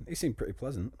 He seemed pretty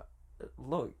pleasant.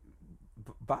 Look,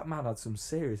 Batman had some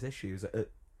serious issues.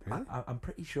 Really? I'm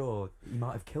pretty sure he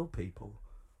might have killed people.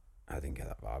 I didn't get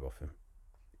that vibe off him.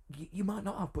 You might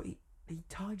not have, but he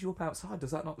tied you up outside.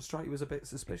 Does that not strike you as a bit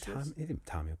suspicious? He didn't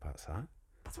tie me up outside.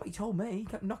 That's what he told me. He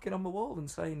kept knocking on the wall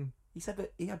and saying... He said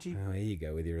that he had you... Oh, here you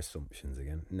go with your assumptions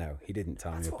again. No, he didn't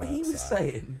tie me up outside. That's what he was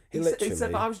saying. He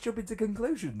said that I was jumping to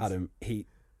conclusions. Adam, he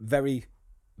very,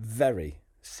 very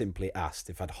simply asked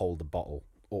if I'd hold the bottle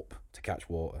up to catch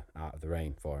water out of the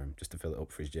rain for him, just to fill it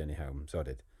up for his journey home. So I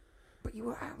did. But you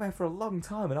were out there for a long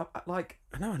time, and I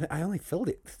know, I only filled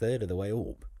it a third of the way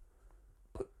up.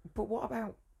 But what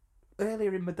about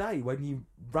earlier in the day when you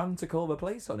ran to call the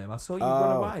police on him? I saw you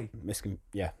run away.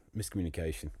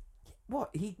 Miscommunication.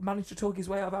 What? He managed to talk his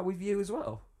way out of that with you as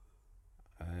well?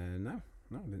 No,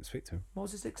 I didn't speak to him. What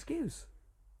was his excuse?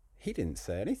 He didn't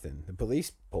say anything. The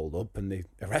police pulled up and they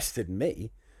arrested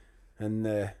me and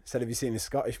said, "Have you seen a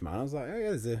Scottish man?" I was like, "Oh yeah,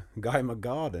 there's a guy in my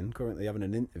garden currently having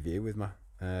an interview with my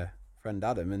friend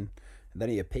Adam," and then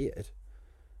he appeared.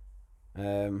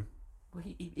 Well,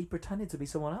 he pretended to be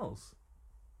someone else.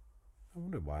 I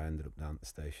wondered why I ended up down at the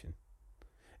station.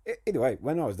 Anyway,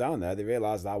 when I was down there, they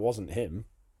realised I wasn't him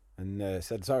and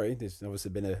said, "Sorry, there's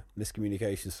obviously been a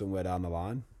miscommunication somewhere down the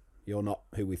line. You're not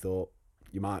who we thought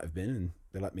you might have been," and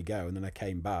they let me go. And then I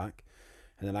came back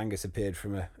And then Angus appeared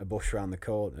from a bush around the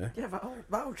corner. Yeah, that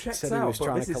all checks Said out. he was but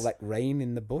trying this to is- collect rain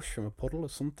in the bush from a puddle or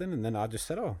something, and then I just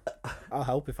said, "Oh, I'll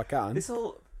help if I can."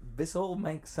 This all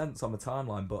makes sense on the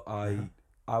timeline, but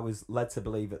I was led to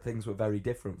believe that things were very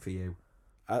different for you.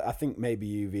 I think maybe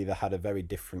you've either had a very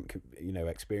different,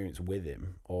 experience with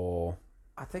him, or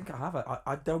I think I have.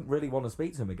 I don't really want to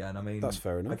speak to him again. I mean, that's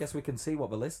fair enough. I guess we can see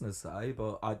what the listeners say,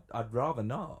 but I'd rather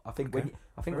not. I think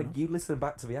Okay, when you listen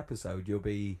back to the episode, you'll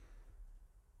be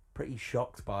pretty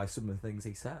shocked by some of the things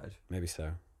he said. Maybe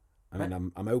so. I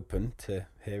mean, I'm open to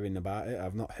hearing about it.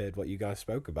 I've not heard what you guys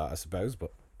spoke about, I suppose,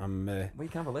 but I'm. We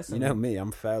can have a listen. You know me,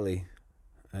 I'm fairly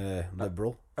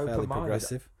liberal, fairly open-minded.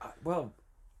 progressive.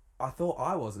 I thought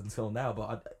I was until now,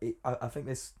 but I think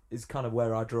this is kind of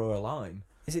where I draw a line.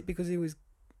 Is it because he was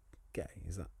gay?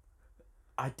 Is that?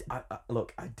 I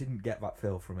look, I didn't get that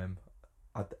feel from him.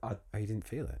 Oh, you didn't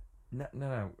feel it?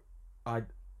 No. I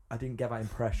didn't get that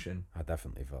impression. I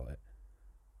definitely felt it.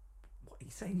 What, are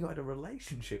you saying you had a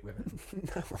relationship with him?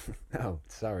 No,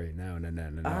 sorry, no.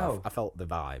 Oh. I felt the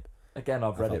vibe. Again,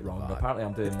 I've read felt it the wrong. vibe. Apparently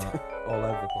I'm doing that all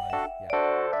over the place.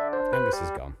 Yeah. Angus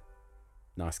is gone.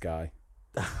 Nice guy.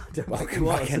 I don't Welcome think he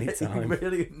was. back anytime.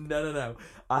 Really? No.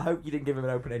 I hope you didn't give him an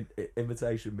open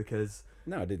invitation because...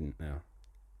 No, I didn't, no.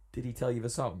 Did he tell you the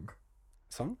song?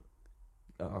 Song?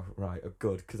 Oh, right.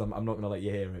 Good, because I'm not going to let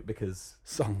you hear it because...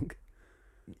 Song?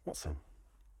 What song?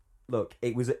 Look,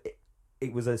 it was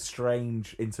a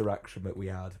strange interaction that we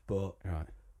had, but Right.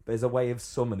 there's a way of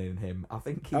summoning him. I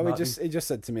think he He might just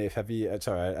said to me, if ever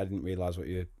sorry, I didn't realise what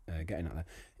you were getting at there.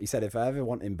 He said, if I ever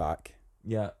want him back,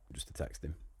 Yeah. just to text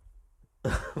him.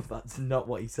 That's not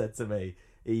what he said to me.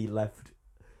 He left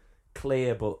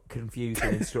clear but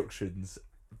confusing instructions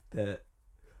that,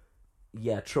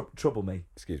 trouble me.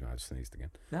 Excuse me, I just sneezed again.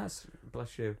 That's,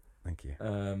 bless you. Thank you.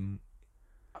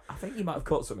 I think he might have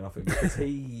cut something off him because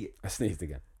he, I sneezed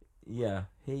again.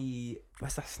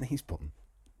 Where's that sneeze button?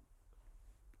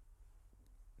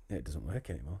 Yeah, it doesn't work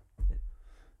anymore.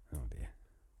 Oh dear.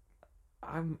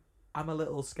 I'm a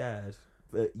little scared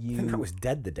that I think that was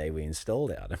dead the day we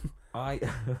installed it, Adam.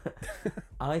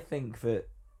 I think that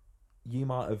you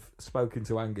might have spoken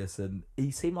to Angus and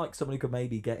he seemed like someone who could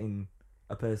maybe get in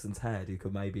a person's head, who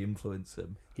could maybe influence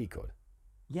them. He could.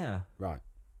 Yeah. Right.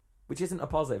 Which isn't a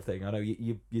positive thing. I know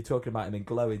you're talking about him in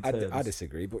glowing terms. I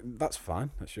disagree, but that's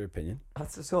fine. That's your opinion.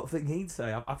 That's the sort of thing he'd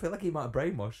say. I feel like he might have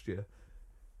brainwashed you.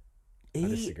 I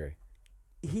disagree.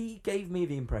 He gave me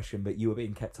the impression that you were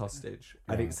being kept hostage.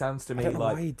 And Right. it sounds to me I don't know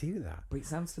like... why you do that. But it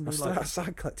sounds to me I'm still like...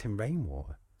 outside collecting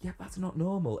rainwater. Yeah, that's not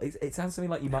normal. It sounds to me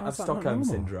like you might have How's that not Stockholm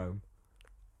normal? syndrome.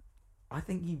 I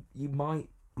think you might...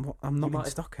 I'm not You in might-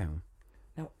 Stockholm.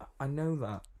 No, I know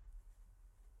that.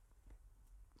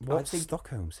 What's think-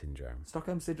 Stockholm syndrome?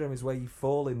 Stockholm syndrome is where you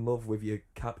fall in love with your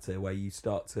captor, where you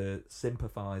start to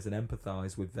sympathise and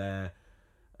empathise with their...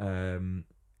 Can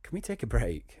we take a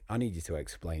break? I need you to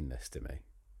explain this to me.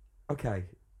 Okay,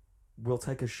 we'll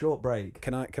take a short break.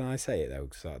 Can I say it though,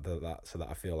 so that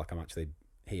I feel like I'm actually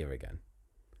here again?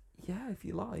 Yeah, if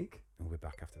you like. And we're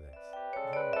back after this.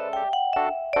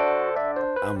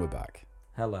 And we're back.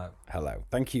 Hello. Hello.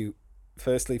 Thank you,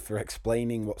 firstly, for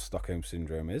explaining what Stockholm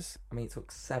syndrome is. I mean, it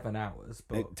took 7 hours,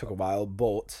 but... It took a while,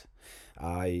 but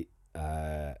I'm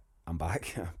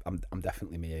back. I'm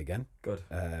definitely me again. Good.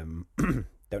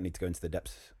 Don't need to go into the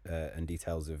depths and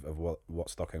details of what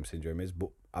Stockholm syndrome is, but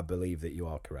I believe that you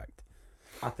are correct.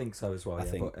 I think so as well, I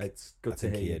yeah, think- but it's good I to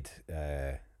think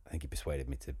hear. I think he persuaded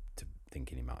me to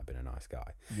thinking he might have been a nice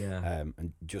guy. Yeah.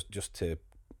 And just to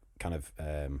kind of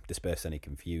disperse any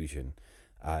confusion,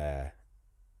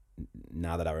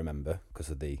 now that I remember, because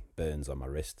of the burns on my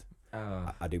wrist,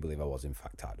 I do believe I was in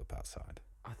fact tied up outside.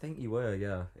 I think you were,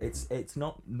 yeah. It's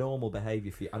not normal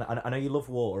behaviour for you. And I know you love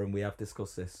water, and we have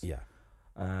discussed this Yeah.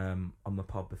 on the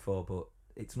pod before, but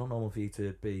it's not normal for you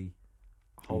to be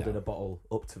holding No. a bottle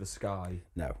up to the sky,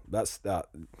 No, that's that.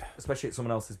 especially at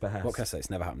someone else's behest. What can I say? It's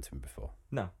never happened to me before.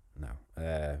 No.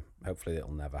 No. Hopefully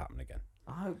it'll never happen again.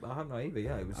 I hope not either,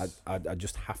 yeah. It was... I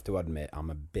just have to admit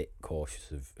I'm a bit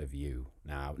cautious of you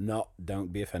now.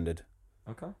 Don't be offended.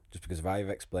 Okay. Just because if I've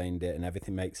explained it and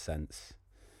everything makes sense,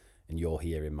 and you're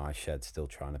here in my shed still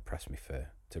trying to press me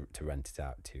to rent it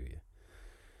out to you.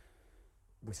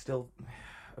 We're still...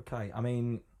 Okay, I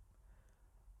mean...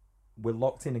 We're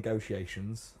locked in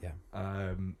negotiations.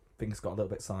 Yeah. Things got a little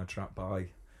bit sidetracked by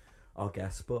our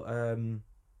guests, but...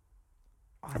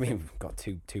 I mean, we've got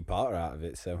two-parter out of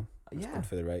it, so it's yeah, good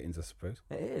for the ratings, I suppose.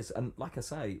 it is. And like I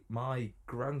say, my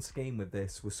grand scheme with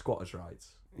this was squatters'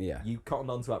 rights. Yeah, You cottoned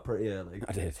onto that pretty early.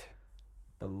 I did.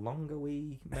 the longer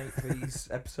we make these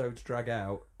episodes drag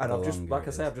out, and The I've just, longer like it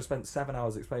I say, is. I've just spent 7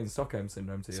 hours explaining Stockholm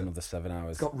syndrome to It's you. another 7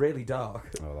 hours. It's got really dark.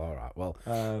 Oh, all right. Well,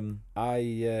 Um,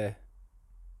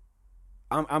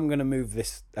 I'm gonna move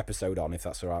this episode on if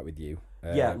that's all right with you.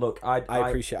 yeah, look, I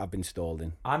appreciate I've been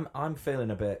stalling. I'm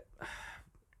feeling a bit.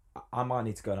 I might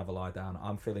need to go and have a lie down.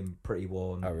 I'm feeling pretty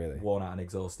worn. Oh, really? Worn out and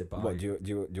exhausted. But What do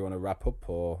you want to wrap up,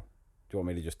 or do you want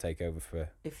me to just take over for?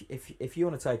 if you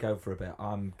want to take over for a bit,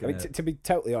 I'm I gonna. mean, to be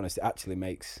totally honest, it actually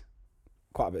makes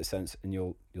quite a bit of sense, and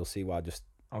you'll see why just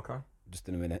Okay.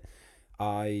 in a minute.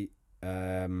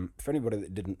 For anybody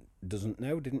that didn't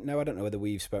know, I don't know whether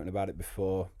we've spoken about it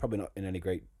before. Probably not in any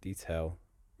great detail,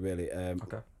 really.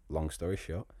 Okay. Long story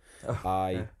short, Oh,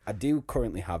 I do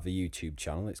currently have a YouTube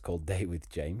channel. It's called Day with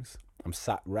James. I'm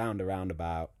sat around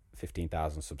about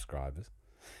 15,000 subscribers,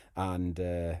 and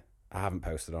I haven't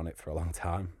posted on it for a long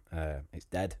time. It's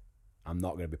dead. I'm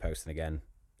not going to be posting again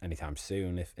anytime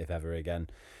soon, if ever again.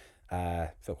 I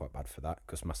feel quite bad for that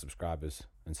because my subscribers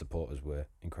and supporters were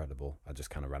incredible. I just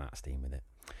kind of ran out of steam with it.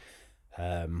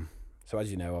 So as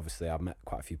you know, obviously I've met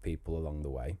quite a few people along the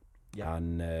way. Yeah.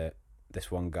 And this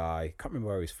one guy, can't remember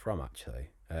where he's from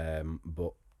actually,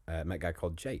 but met a guy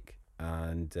called Jake,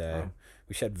 and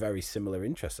we shared very similar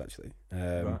interests actually.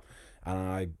 Right.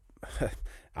 And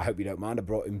I hope you don't mind. I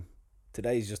brought him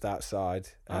today. He's just outside.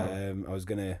 I was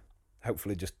gonna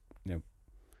hopefully just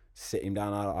sit him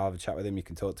down. I'll have a chat with him. You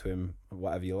can talk to him,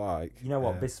 whatever you like. You know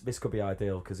what? This could be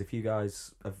ideal because if you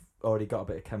guys have already got a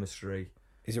bit of chemistry.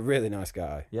 He's a really nice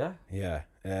guy. Yeah. Yeah.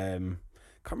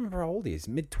 Can't remember how old he is.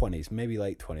 Mid-20s, maybe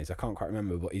late 20s. I can't quite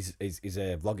remember. But he's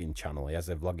a vlogging channel. He has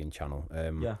a vlogging channel.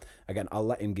 Yeah. Again, I'll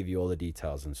let him give you all the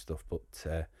details and stuff. But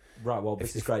Right. Well,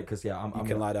 this is great because I'm. You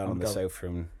can lie down on the sofa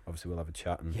and obviously we'll have a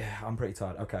chat. And Yeah, I'm pretty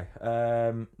tired. Okay.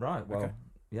 Right. Well. Okay.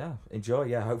 Yeah. Enjoy.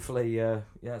 Yeah. Hopefully.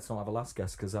 It's not like the last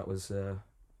guest because that was. It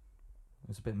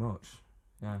was a bit much.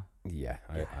 Yeah. Yeah,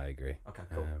 I agree. Okay.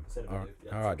 Cool.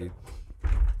 All right, dude.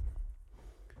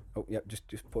 Oh, yeah, just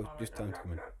time to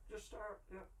come in. Just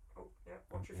Oh, yeah.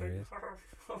 Watch your There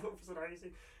he feet.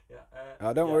 is.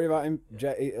 Yeah. Don't worry about him.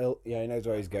 He knows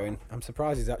where he's going. I'm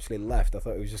surprised he's actually left. I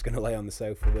thought he was just going to lay on the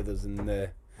sofa with us and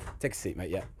take a seat, mate.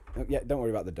 Yeah. Yeah, don't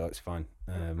worry about the door. It's fine.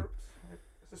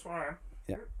 Is this where I am?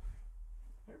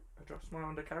 Yeah. Adjust my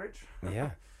undercarriage.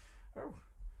 Yeah. Oh.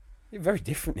 You're very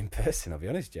different in person, I'll be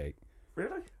honest, Jake.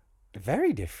 Really?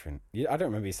 Very different. I don't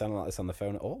remember you sounding like this on the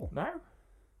phone at all. No.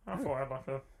 I thought I had like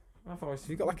a. Have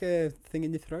you got like a thing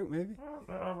in your throat, maybe?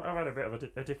 I've had a bit of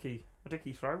a dicky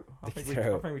throat. I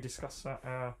think we discussed that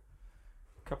a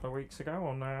couple of weeks ago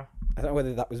on. I don't know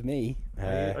whether that was me.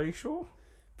 Are you sure?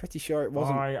 Pretty sure it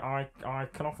wasn't. I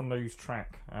can often lose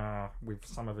track with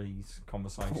some of these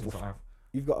conversations I have.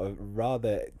 You've got a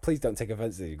rather. Please don't take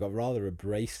offence to this. You've got a rather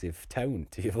abrasive tone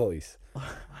to your voice.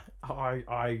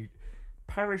 I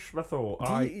perish the thought.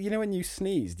 You know when you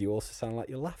sneeze, do you also sound like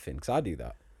you're laughing? Because I do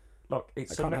that. Look, I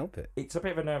can't help it. It's a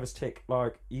bit of a nervous tick.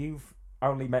 Like, you've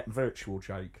only met virtual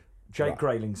Jake. Jake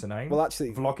Grayling's a name. Well,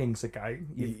 actually, vlogging's a game.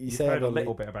 You've say heard a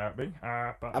little bit about me.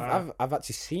 But I've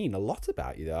actually seen a lot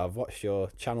about you. Though I've watched your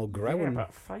channel grow. Yeah,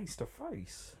 but face to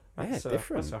face, that's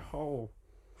different. That's a whole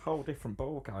different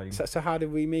ball game. So how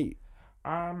did we meet?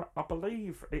 I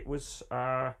believe it was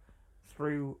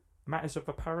through matters of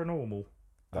the paranormal.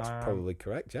 That's probably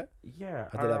correct. Yeah. Yeah.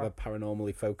 I did have a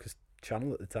paranormally focused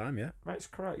channel at the time. Yeah. That's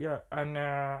correct. Yeah, and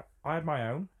I had my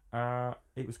own.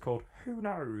 It was called Who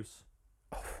Knows.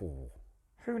 Oh.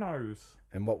 Who knows?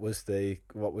 And what was the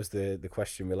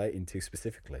question relating to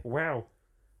specifically? Well,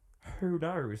 who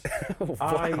knows?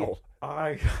 Wow.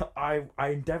 I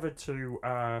endeavoured to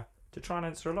try and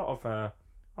answer a lot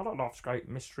of great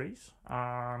mysteries.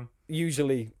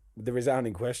 Usually, the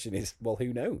resounding question is, well,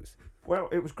 who knows? Well,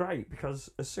 it was great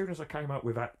because as soon as I came up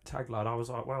with that tagline, I was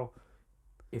like, well,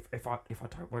 if I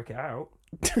don't work it out,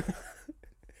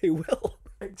 who will?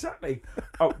 Exactly.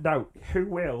 Oh no, Who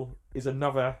Will is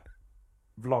another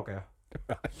vlogger.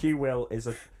 Right. Hugh Will is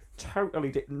a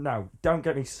totally no. Don't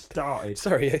get me started.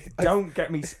 Sorry, don't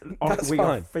get me. That's we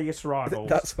fine. are fierce rivals.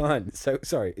 That's fine. So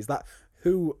sorry, is that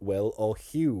Who Will or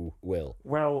Hugh Will?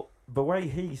 Well, the way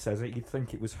he says it, you'd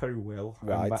think it was Who Will,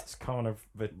 right? And that's kind of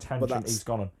the tangent he's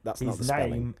gone on. That's his not the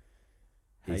spelling. Name.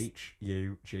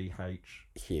 H-U-G-H.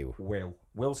 Hugh. Will.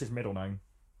 Will's his middle name.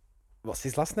 What's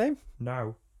his last name?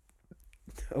 No.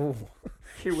 Oh.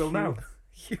 Hugh will know.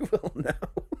 Hugh will know.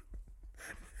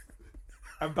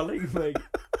 And believe me,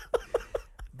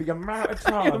 the amount of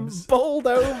times... You're bowled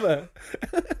over.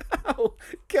 How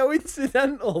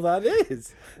coincidental that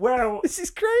is. Well... This is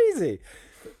crazy.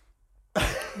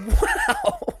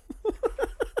 Wow.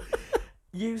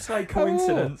 You say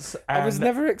coincidence, I was and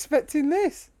never expecting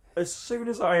this. as soon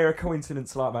as I hear a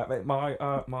coincidence like that,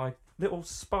 my little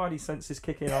spidey senses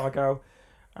kick in. I go,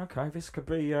 okay, this could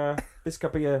be a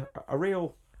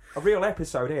real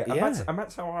episode here. Yeah. And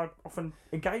that's how I often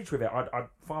engage with it. I'd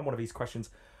find one of these questions.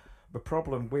 The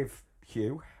problem with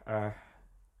Hugh, I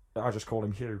just call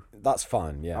him Hugh. That's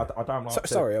fine, yeah. I don't like to...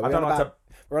 Sorry, I don't like to...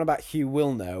 we're on about Hugh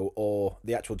Will Know or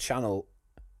the actual channel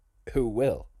Who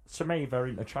Will? To me, they're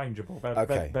interchangeable.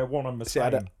 Okay. They're one and the See,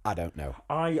 same. I don't know.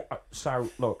 So,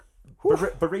 look,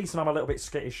 the reason I'm a little bit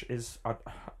skittish is I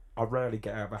rarely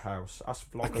get out of the house. Us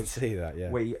I can vloggers, see that, yeah.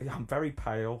 I'm very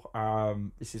pale.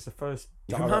 This is the first...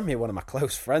 You remind me of one of my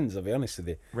close friends, I'll be honest with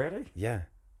you. Really? Yeah.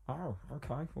 Oh,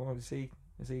 okay. Well, is he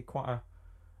quite a...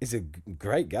 He's a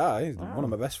great guy. He's one of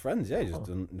my best friends. Yeah, he just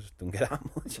doesn't get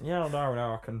out much. Yeah,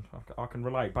 no, I can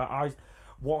relate. But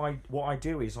what I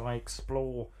do is I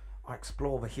explore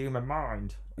the human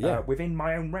mind within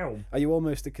my own realm. Are you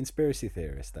almost a conspiracy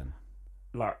theorist then?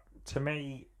 Like, to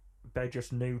me, they're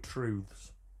just new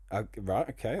truths. Right,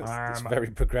 okay. That's very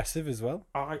progressive as well.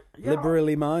 Yeah,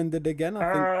 Liberally minded again,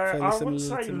 I think. Fairly I similar would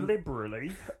say to me.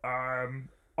 liberally.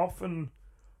 Often,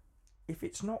 if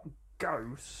it's not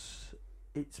ghosts,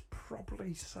 it's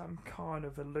probably some kind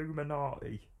of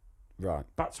Illuminati. Right.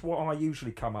 That's what I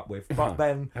usually come up with. But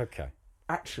then, okay.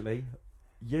 actually,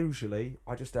 usually,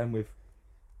 I just end with,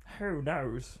 who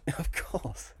knows? Of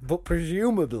course. But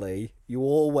presumably, you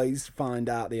always find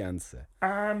out the answer.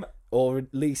 Or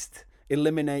at least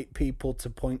eliminate people to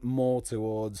point more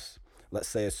towards, let's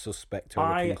say, a suspect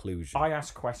or a conclusion. I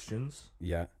ask questions.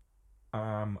 Yeah.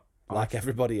 Like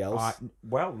everybody else.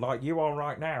 Like you are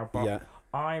right now. But yeah.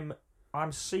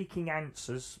 I'm seeking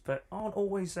answers that aren't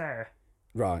always there.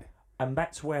 Right. And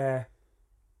that's where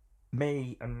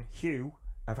me and Hugh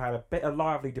have had a bit of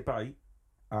lively debate.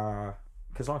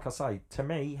 Because, like I say, to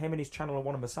me, him and his channel are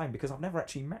one and the same because I've never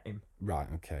actually met him. Right.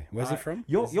 Okay. Where's he from?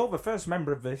 You're the first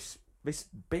member of this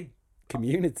big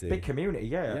community. Big community,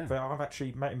 yeah. That I've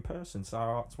actually met in person,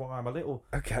 so that's why I'm a little.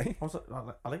 Okay. I was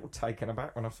a little taken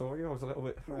aback when I saw you. I was a little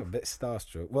bit. A bit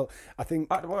starstruck. Well, I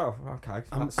think. Okay.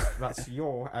 That's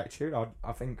your attitude.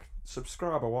 I think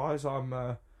subscriber-wise,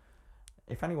 I'm.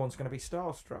 If anyone's going to be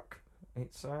starstruck,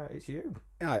 it's you.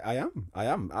 I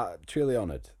am. Truly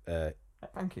honoured.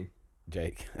 Thank you,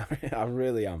 Jake. I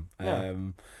really am. Yeah.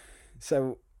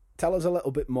 So tell us a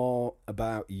little bit more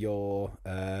about your,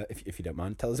 if you don't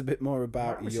mind, tell us a bit more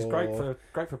about This your... is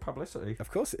great for publicity. Of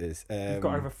course it is. You've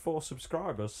got over 4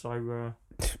 subscribers, so...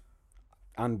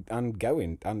 and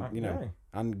going, and,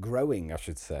 and growing, I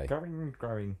should say.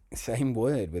 Growing. Same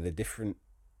word with a different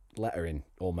letter in,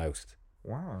 almost.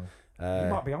 Wow. You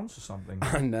might be onto something.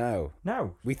 I know.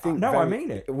 No. We think I mean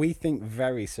it. We think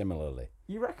very similarly.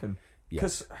 You reckon? Yeah.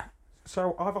 Because,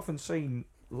 so I've often seen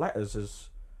letters as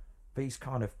these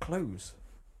kind of clues.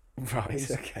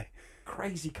 Right, okay.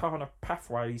 Crazy kind of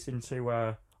pathways into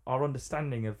our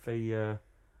understanding of the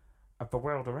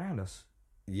world around us.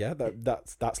 Yeah,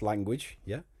 that's language,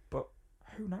 yeah. But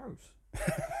who knows?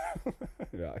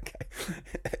 Right, okay.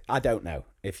 I don't know.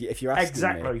 If you're asking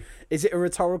exactly. me, is it a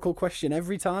rhetorical question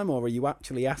every time, or are you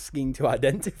actually asking to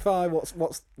identify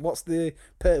what's the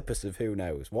purpose of who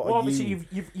knows? Obviously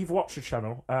you've watched the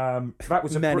channel. That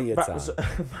was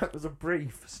that was a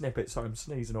brief snippet. So I'm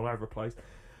sneezing all over the place.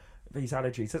 These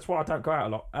allergies. That's why I don't go out a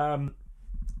lot.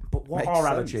 But what Makes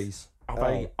are sense.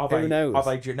 allergies? Who knows? Are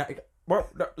they genetic? Well,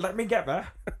 let me get there.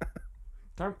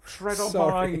 Don't tread on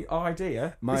my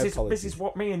idea. This is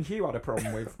what me and Hugh had a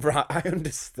problem with. Right, I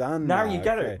understand. Now you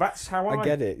get it. That's how I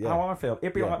get it. Yeah. How I feel.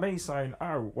 It'd be like me saying,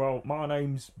 "Oh, well, my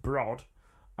name's Brod,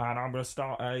 and I'm going to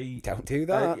start a." Don't do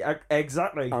that.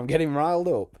 Exactly. I'm getting riled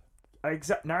up.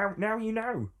 Now you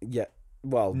know. Yeah.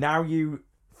 Well. Now you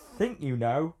think you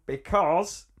know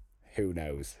because. Who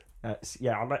knows?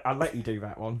 I'll let you do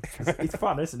that one. It's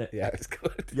fun, isn't it? Yeah, it's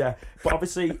good. Yeah, but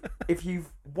obviously, if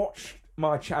you've watched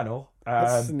my channel,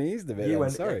 I sneezed a bit. I'm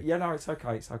sorry. Yeah, no, it's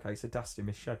okay. It's a dusty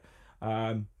Miss Shed,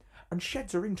 and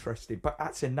sheds are interesting, but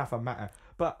that's another matter.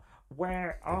 But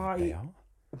where I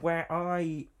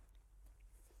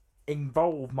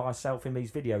involve myself in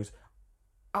these videos,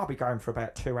 I'll be going for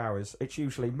about 2 hours. It's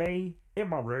usually me in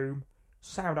my room,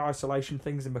 sound isolation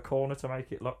things in the corner to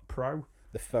make it look pro.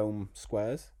 The foam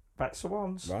squares. That's the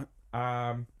ones. Right.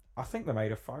 I think they're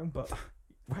made of foam, but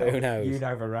who knows? You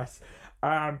know the rest.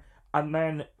 And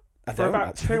then for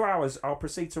about 2 hours, I'll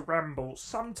proceed to ramble.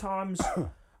 Sometimes,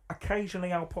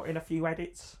 occasionally, I'll put in a few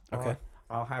edits. Okay.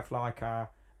 I'll have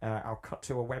I'll cut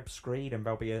to a web screen, and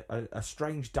there'll be a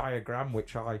strange diagram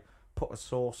which I put a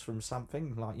source from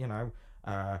something like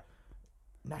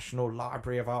National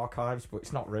Library of Archives, but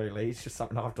it's not really. It's just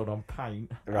something I've done on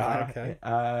Paint. Right, okay.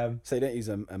 So you don't use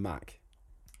a Mac?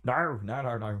 No.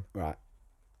 Right.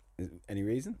 Any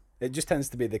reason? It just tends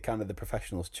to be the kind of the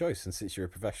professional's choice, and since you're a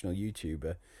professional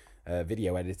YouTuber,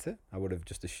 video editor, I would have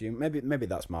just assumed maybe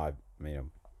that's my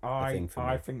thing for me.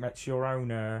 I think that's your own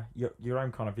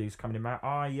kind of views coming in, Matt.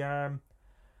 I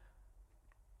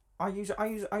use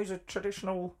a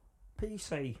traditional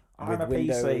PC. With I'm a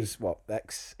Windows, PC. what,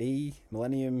 XE,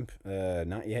 Millennium,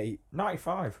 98?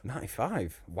 95.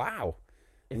 95? Wow.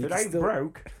 If And it you ain't still-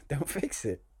 broke, Don't fix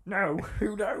it. no,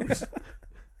 who knows?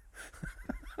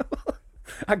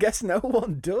 I guess no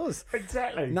one does.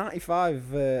 Exactly.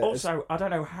 95. Also, I don't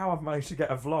know how I've managed to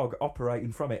get a vlog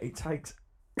operating from it. It takes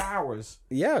hours.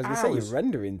 Yeah, I was going to say hours. your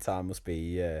rendering time must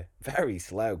be very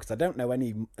slow, because I don't know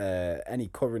any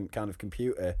current kind of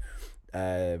computer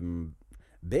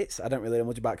bits. I don't really know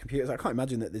much about computers. I can't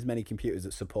imagine that there's many computers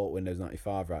that support Windows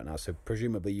 95 right now. So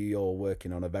presumably you're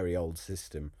working on a very old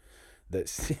system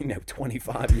that's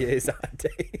 25 years out of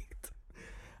date.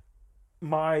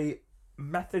 My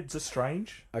methods are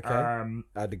strange. Okay.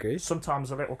 I'd agree.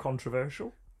 Sometimes a little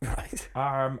controversial. Right.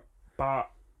 But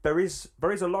there is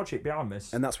a logic behind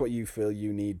this. And that's what you feel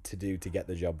you need to do to get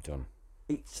the job done.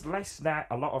 It's less that.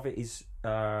 A lot of it is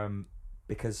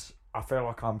because I feel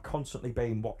like I'm constantly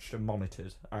being watched and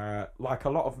monitored. Like a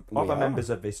lot of other members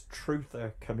of this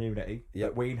truther community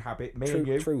that we inhabit, me and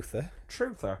you. Truther.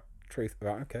 Truth.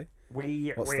 Right. Okay.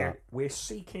 We're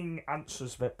seeking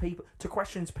answers that to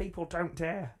questions people don't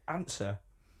dare answer.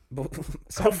 But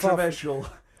Controversial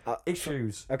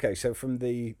issues. Okay, so from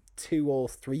the 200 or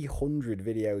 300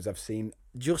 videos I've seen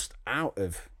just out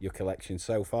of your collection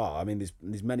so far, I mean,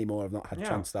 there's many more I've not had a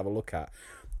chance to have a look at.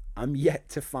 I'm yet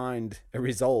to find a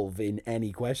resolve in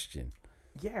any question.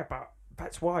 Yeah, but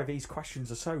that's why these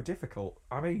questions are so difficult.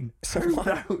 I mean, So who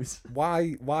knows?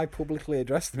 Why publicly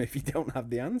address them if you don't have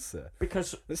the answer?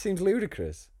 Because That seems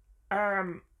ludicrous.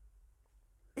 it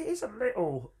is a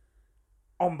little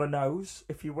on the nose,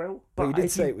 if you will. But you did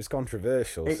if say it was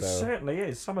controversial. It so certainly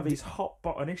is. Some of these hot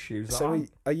button issues. So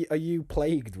are you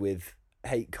plagued with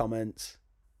hate comments,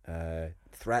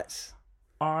 threats?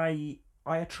 I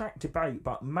attract debate,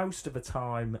 but most of the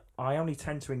time I only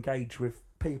tend to engage with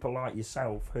people like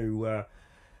yourself who have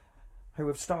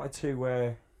started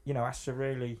to ask the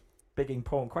really big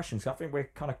important questions. I think we're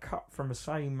kind of cut from the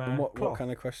same And what cloth.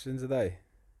 kind of questions are they?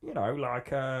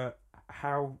 Like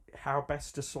how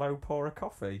best to slow pour a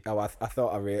coffee. Oh, I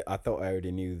thought I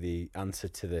already knew the answer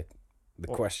to the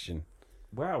question.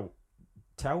 Well,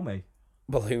 tell me.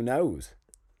 Well, who knows?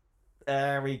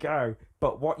 There we go.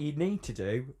 But what you need to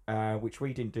do, which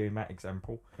we didn't do in that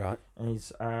example, Right.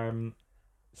 is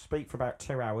speak for about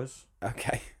 2 hours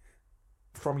Okay.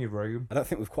 from your room. I don't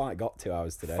think we've quite got 2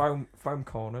 hours today. Foam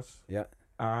corners. Yeah.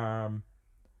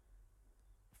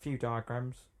 Few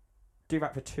diagrams. Do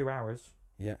that for 2 hours.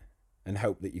 Yeah. And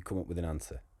hope that you come up with an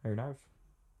answer. Who knows?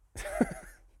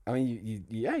 I mean,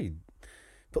 you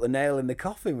put the nail in the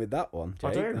coffin with that one,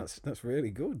 Jake. I do. That's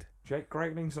really good. Jake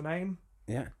Grayling's the name.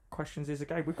 Yeah. Questions is a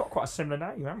game. We've got quite a similar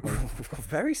name, haven't we? We've got a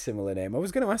very similar name. I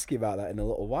was going to ask you about that in a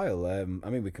little while. I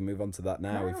mean, we can move on to that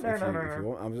now if you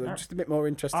want. I was just a bit more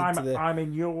interested I'm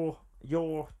in your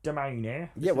domain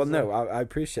here. Yeah, well, no, I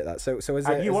appreciate that. So as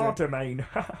a domain.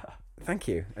 Thank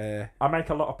you. I make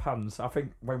a lot of puns. I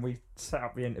think when we set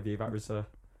up the interview, that was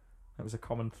a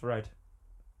common thread.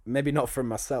 Maybe not from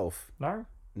myself. No.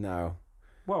 No.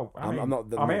 Well, I'm not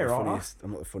the funniest.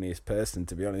 I'm not the funniest person,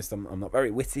 to be honest. I'm not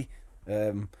very witty.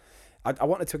 I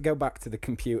wanted to go back to the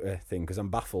computer thing because I'm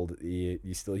baffled that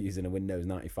you're still using a Windows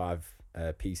 95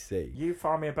 PC. You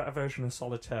find me a better version of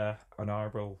Solitaire, and I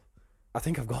will. I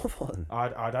think I've got one.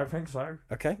 I don't think so.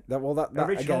 Okay. That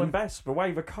Original again, and best. The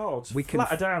way the cards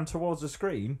flatter down towards the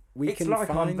screen. It's like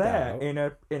I'm there in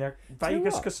a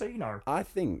Vegas casino. I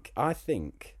think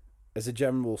as a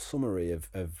general summary of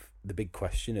the big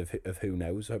question of who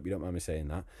knows. I hope you don't mind me saying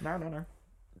that. No.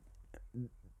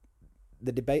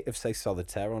 The debate of, say,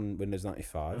 Solitaire on Windows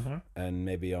 95 and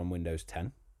maybe on Windows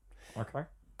 10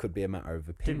 could be a matter of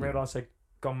opinion. Didn't realise they'd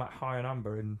gone that high a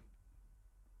number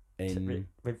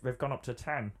they've gone up to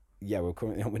 10. Yeah, we're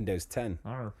currently on Windows 10.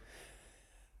 Oh.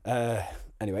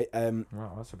 Anyway,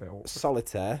 well, that's a bit awkward.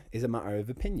 Solitaire is a matter of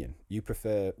opinion. You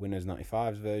prefer Windows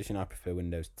 95's version, I prefer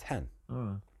Windows 10.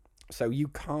 So you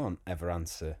can't ever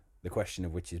answer the question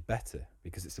of which is better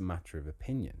because it's a matter of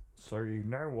opinion. So you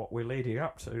know what we're leading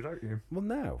up to, don't you? Well,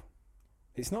 no.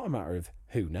 It's not a matter of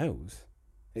who knows.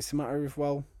 It's a matter of,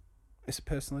 well, it's a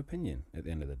personal opinion at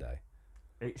the end of the day.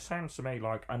 It sounds to me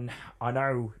like, and I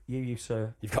know you used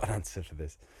to... You've got an answer for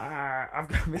this.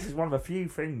 This is one of the few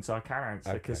things I can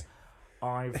answer because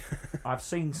I've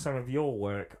seen some of your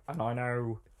work, and I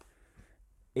know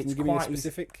Can it's you give me a quite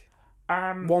specific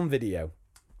Um, one video?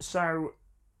 So,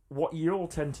 what you'll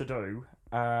tend to do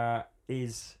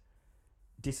is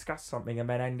discuss something and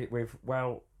then end it with,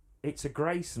 well, it's a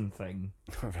Grayson thing.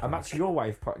 And that's your way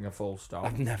of putting a full stop.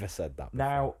 I've never said that before.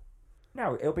 Now,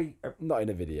 no, it'll be Not in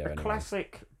a video. a Anyway.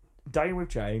 classic day with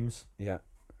James. Yeah.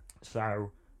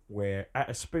 So, we're at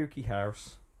a spooky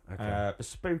house. Okay. The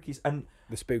spookies. And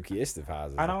The spookiest of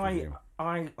houses. And presume.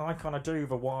 I kind of do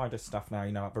the wider stuff now,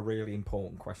 you know, like the really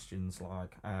important questions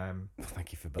like,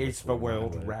 Thank you for is the belittling my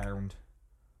world work. round?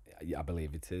 Yeah, I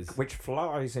believe it is. Which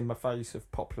flies in the face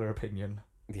of popular opinion.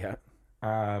 Yeah.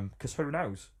 Because who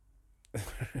knows?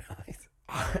 Right.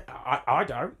 I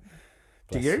don't.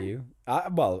 Bless Do you? you?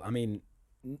 Well, I mean,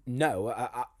 no.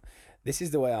 This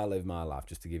is the way I live my life,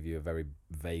 just to give you a very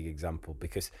vague example,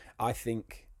 because I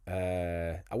think,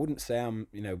 I wouldn't say I'm,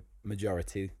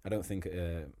 majority. I don't think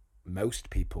most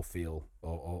people feel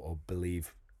or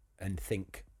believe and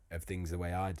think of things the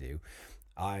way I do.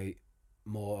 I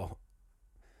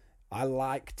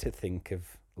like to think of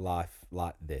life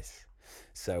like this.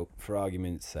 So, for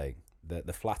argument's sake,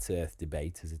 the flat Earth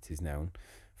debate, as it is known,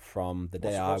 from the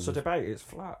day What's the debate? It's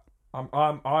flat. I'm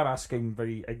asking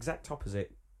the exact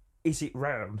opposite. Is it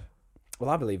round? Well,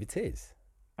 I believe it is.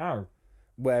 Oh.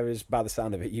 Whereas, by the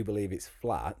sound of it, you believe it's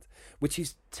flat, which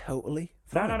is totally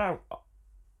fine. No.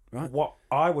 Right. What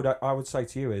I would say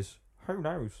to you is, who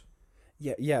knows?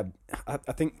 Yeah. I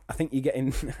think you're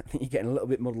getting a little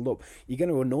bit muddled up. You're going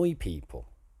to annoy people,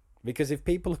 because if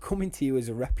people are coming to you as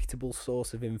a reputable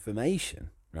source of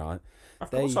information, right? Of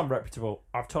course I'm reputable.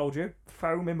 I've told you.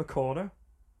 Foam in the corner.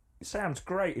 It sounds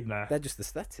great in there. They're just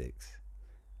aesthetics.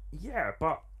 Yeah,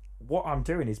 but what I'm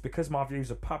doing is, because my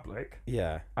views are public,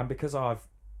 Yeah. and because I've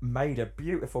made a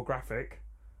beautiful graphic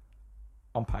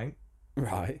on Paint.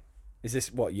 Right. Is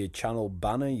this what your channel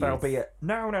banner? There'll be a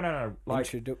no. Like,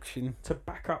 introduction. to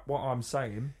back up what I'm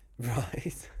saying,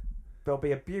 Right. there'll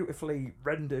be a beautifully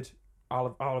rendered.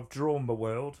 I'll have drawn the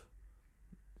world.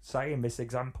 Say in this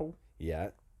example, Yeah.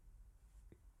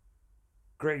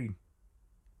 green,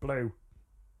 blue,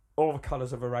 all the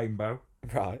colours of a rainbow,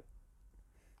 Right.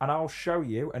 and I'll show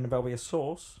you, and there'll be a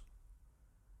source.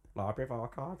 Library of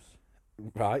Archives,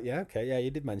 Right. Yeah. Okay. Yeah.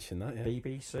 You did mention that. Yeah.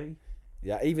 BBC,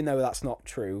 Yeah. Even though that's not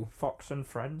true, Fox and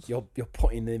Friends. you're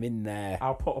putting them in there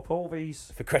I'll put up all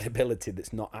these for credibility.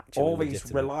 That's not actually all these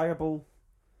legitimate. reliable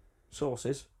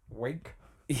sources. Wink.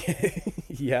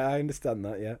 Yeah, I understand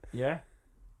that. Yeah.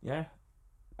 Yeah.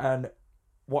 And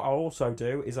what I'll also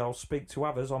do is I'll speak to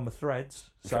others on the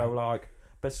threads. So, Okay. like,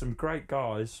 there's some great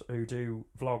guys who do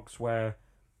vlogs where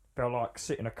they'll, like,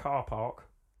 sit in a car park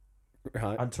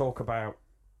Right. and talk about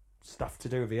stuff to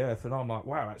do with the earth. And I'm like,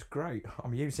 wow, that's great.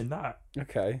 I'm using that.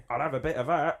 Okay. I'll have a bit of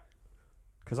that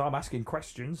because I'm asking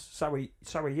questions. So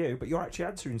are you, but you're actually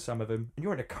answering some of them. And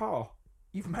you're in a car.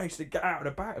 You've managed to get out and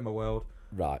about in the world.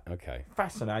 Right. Okay.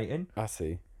 Fascinating. I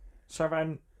see. So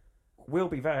then we'll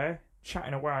be there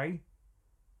chatting away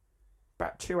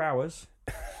about 2 hours.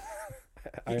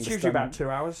 It's usually about 2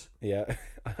 hours. Yeah,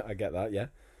 I get that. Yeah.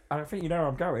 And I think you know where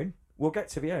I'm going. We'll get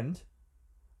to the end.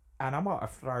 And I might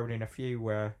have thrown in a few,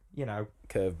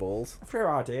 Curveballs. a few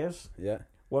ideas. Yeah.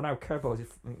 Well, no, curveballs is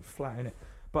flat, innit?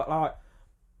 But, like,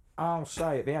 I'll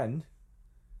say at the end,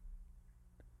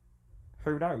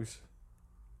 who knows?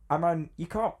 I mean, you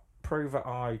can't prove that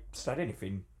I said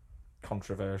anything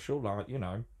controversial, like,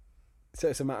 So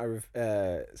it's a matter of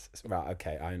right.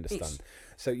 Okay, I understand. It's-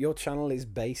 So your channel is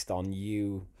based on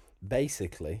you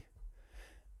basically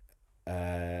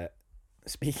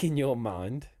speaking your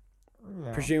mind,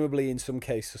 Yeah. presumably in some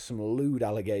cases some lewd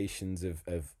allegations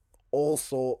of all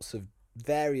sorts of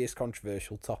various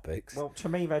controversial topics, Well, to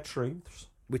me, they're truths.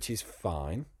 which is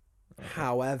fine.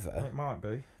 However, It might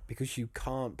be. because you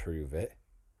can't prove it,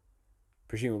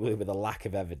 presumably with a lack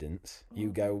of evidence, you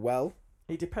go, well,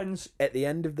 It depends. at the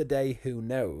end of the day, who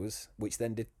knows? Which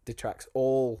then detracts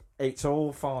all. It's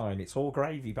all fine. It's all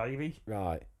gravy, baby.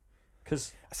 Right.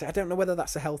 Because So I don't know whether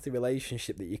that's a healthy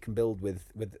relationship that you can build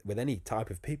with any type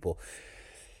of people.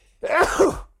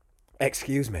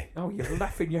 Excuse me. oh, you're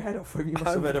laughing your head off. You must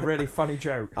have had a really funny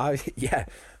joke. I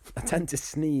tend to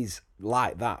sneeze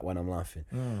like that when I'm laughing.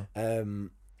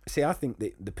 See, I think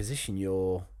that the position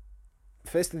you're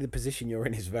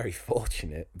in is very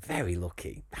fortunate, very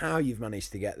lucky. How you've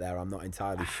managed to get there, I'm not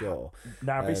entirely sure.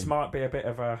 Now, this might be a bit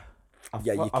of a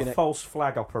false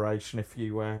flag operation, if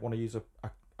you want to use a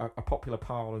popular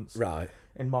parlance Right.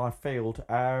 in my field.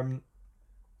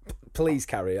 Please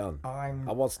carry on. I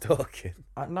was talking.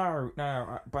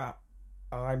 But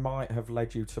I might have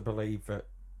led you to believe that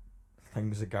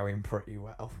things are going pretty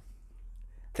well.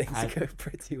 Things And- are going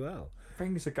pretty well.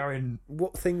 Things are going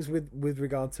What things with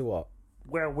regard to what?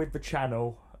 well with the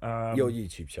channel. Your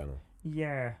YouTube channel.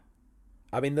 Yeah.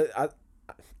 I mean,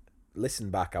 listen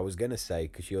back. I was gonna say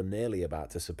because you're nearly about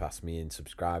to surpass me in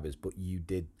subscribers, but you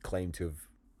did claim to have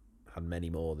had many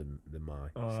more than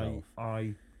myself.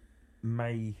 I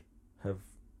may have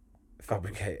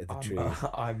Fabricated the truth.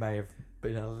 I may have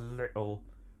been a little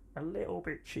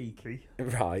bit cheeky.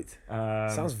 Right.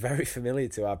 Sounds very familiar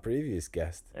to our previous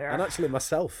guest, Yeah. and actually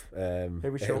myself. Who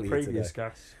was your earlier previous today.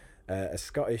 guest? A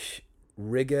Scottish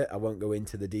rigger. I won't go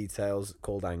into the details.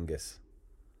 Called Angus.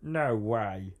 No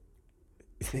way.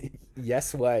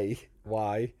 Yes, way.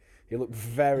 Why? You look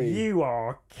very. You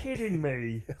are kidding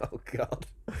me. Oh God.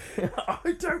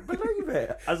 I don't believe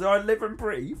it. As I live and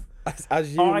breathe,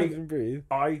 As you I- live and breathe,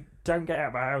 I don't get out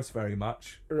of my house very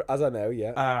much. as I know,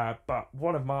 yeah. But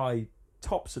one of my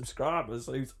top subscribers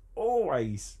who's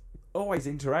always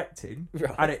interacting,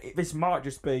 Right. and this might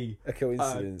just be A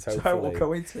coincidence, total hopefully.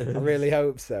 coincidence. I really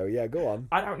hope so. Yeah, go on.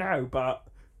 I don't know, but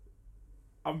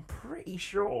I'm pretty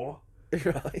sure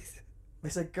Right.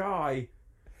 there's a guy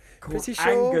called Pretty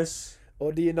sure? Angus.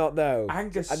 Or do you not know?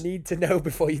 Angus. I need to know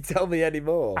before you tell me any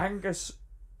more.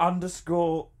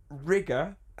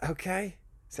 Angus_rigger Okay.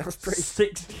 Sounds pretty.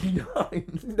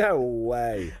 69. No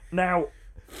way. Now,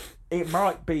 it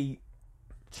might be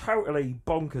totally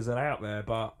bonkers and out there,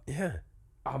 but Yeah.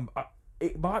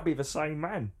 it might be the same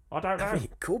man. I don't know. I mean,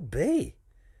 it could be.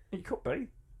 It could be.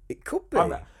 It could be.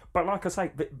 But like I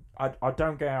say, I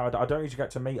don't get out. I don't usually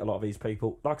get to meet a lot of these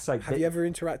people. Like I say, Have you ever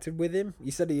interacted with him?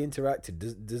 You said he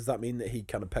interacted. Does that mean that he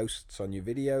kind of posts on your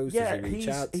videos? yeah, Does he reach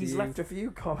out to he's you? left a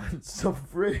few comments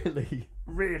of really,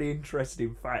 really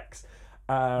interesting facts.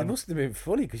 It must have been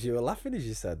funny because you were laughing as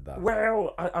you said that.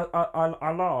 Well,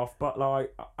 I laugh, but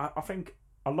like I think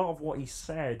a lot of what he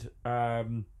said,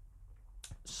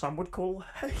 some would call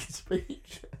hate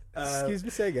speech. Excuse me,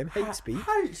 say again. Hate speech.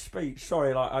 Hate speech.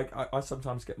 Sorry, like I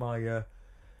sometimes get my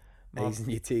A's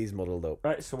and your T's muddled up.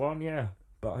 that's the one, yeah.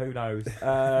 But who knows? Who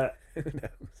knows?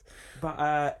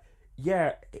 But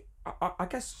yeah, I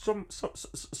guess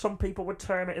some people would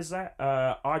term it as that.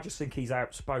 I just think he's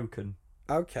outspoken.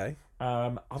 Okay.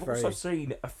 I've Very- also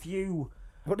seen a few.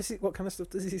 What kind of stuff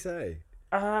does he say?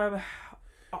 I-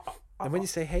 And when you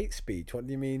say hate speech, what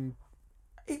do you mean?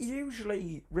 It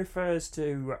usually refers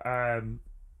to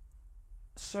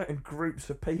certain groups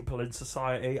of people in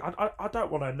society. I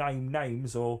don't want to name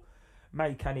names or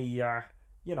make any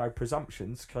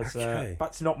presumptions because Okay.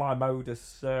 that's not my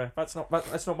modus. That's not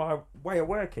my way of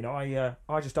working. I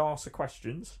just ask the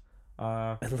questions.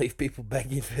 And leave people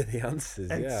begging for the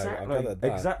answers. Exactly. Yeah, I've gathered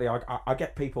that. Exactly. I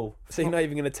get people. So you're not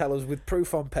even going to tell us with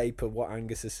proof on paper what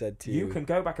Angus has said to you? You can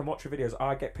go back and watch the videos.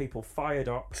 I get people fired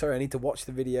up. Sorry, I need to watch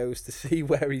the videos to see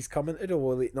where he's commented, or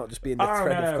will it not just be in the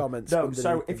thread of comments? No, underneath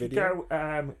so the if you video?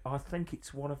 go, I think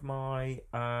it's one of my.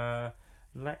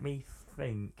 Let me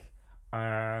think.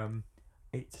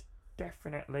 It's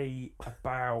definitely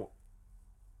about.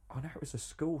 I know it was a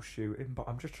school shooting, but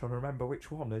I'm just trying to remember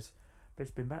which one. There's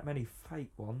been that many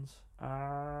fake ones.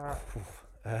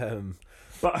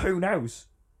 But who knows?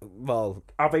 Well,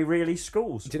 Are they really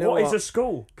schools? Do you know what is what? a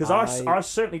school? Because I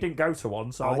certainly didn't go to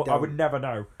one, so I would never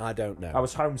know. I don't know. I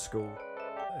was homeschooled.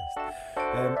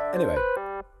 Anyway,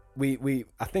 we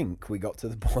I think we got to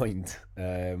the point.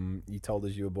 You told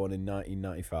us you were born in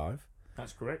 1995.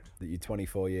 That's correct. That you're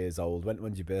 24 years old.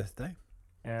 When's your birthday?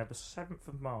 The 7th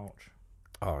of March.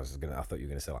 Oh, I thought you were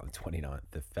going to say like the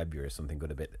 29th of February or something. Could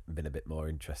have been a bit more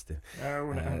interesting.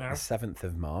 No. The 7th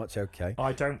of March. Okay.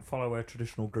 I don't follow a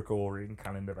traditional Gregorian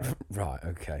calendar. Though. Right.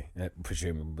 Okay.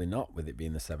 Presumably not, with it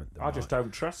being the 7th of March. I just don't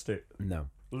trust it. No.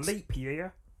 Leap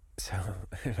year So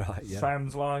right. Yeah.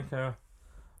 sounds like a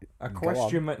Go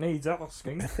question that needs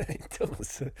asking. It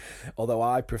does. Although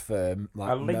I prefer, A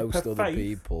like leap most of other faith.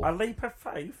 people, A leap of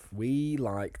faith. we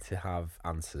like to have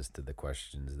answers to the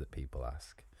questions that people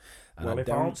ask. And Well, I if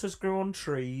don't- answers grew on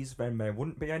trees, then there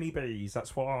wouldn't be any bees.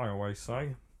 That's what I always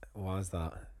say. Why is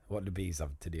that? What do bees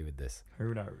have to do with this?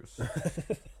 Who knows?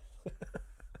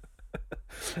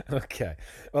 Okay.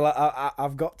 Well,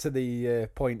 I've got to the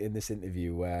point in this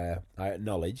interview where I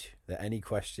acknowledge that any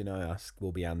question I ask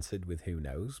will be answered with "who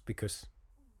knows," because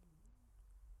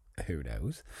who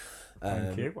knows.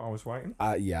 Thank you. I was waiting.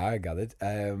 Yeah, I gathered.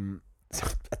 So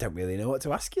I don't really know what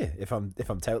to ask you. If I'm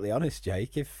totally honest,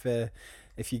 Jake. If you're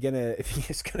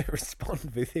just gonna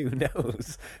respond with "who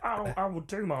knows," I will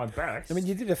do my best. I mean,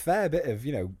 you did a fair bit of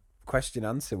question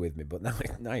answer with me, but now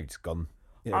you've just gone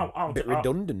a bit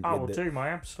redundant. I will with it. do my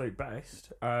absolute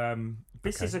best.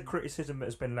 This is a criticism that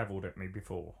has been levelled at me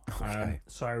before. Okay.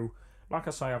 So, like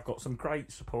I say, I've got some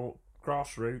great support,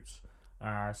 grassroots.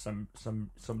 some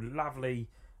lovely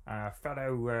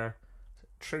fellow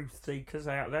truth seekers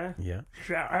out there. Yeah.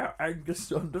 Shout out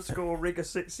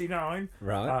Angus_Rigger69.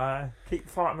 Right. Keep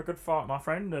fighting a good fight, my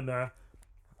friend, and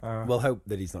We'll hope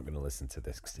that he's not going to listen to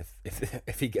this, because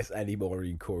if he gets any more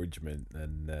encouragement,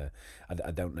 then I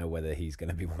don't know whether he's going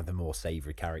to be one of the more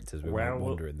savoury characters we might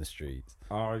wander in the streets.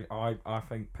 I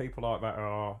think people like that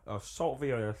are salt of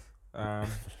the earth,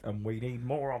 and we need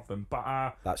more of them.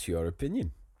 But that's your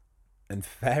opinion, and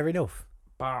fair enough.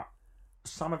 But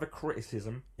some of the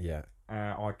criticism,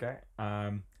 I get,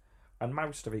 and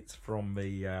most of it's from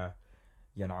the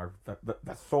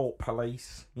the thought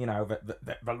police, the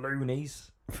loonies.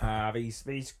 These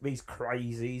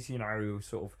crazies, who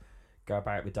sort of go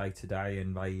about the day to day,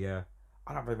 and they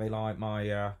I don't really like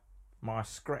my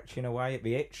scratching away at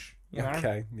the itch.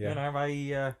 Okay, yeah.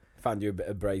 They found you a bit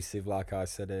abrasive, like I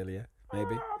said earlier.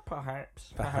 Maybe,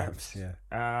 perhaps, yeah.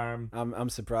 I'm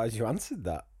surprised you answered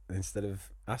that instead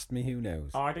of asked me. Who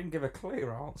knows? I didn't give a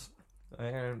clear answer.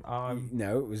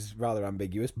 No, it was rather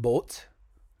ambiguous, but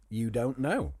you don't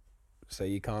know, so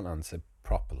you can't answer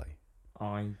properly.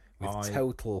 With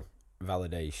total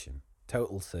validation,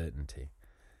 total certainty.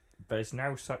 There's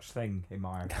no such thing in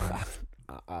my opinion.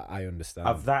 I understand.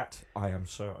 Of that, I am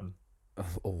certain.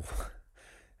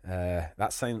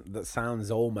 That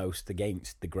sounds almost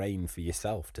against the grain for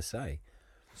yourself to say.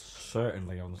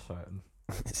 Certainly uncertain.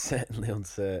 Certainly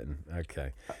uncertain.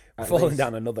 Okay. Falling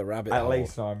down another rabbit hole. At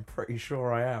least I'm pretty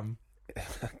sure I am.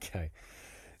 Okay.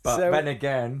 But so, then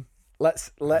again, let's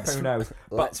who knows?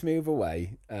 Let's move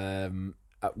away.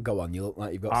 Go on. You look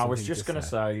like you've got something to say. I was just going to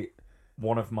say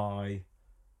one of my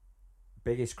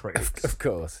biggest critics, of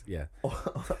course, yeah,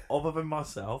 other than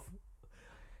myself,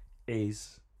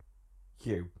 is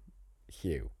Hugh.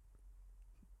 Hugh.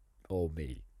 Or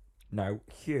me. No,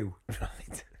 Hugh.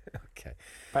 Right. Okay.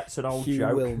 That's an old Hugh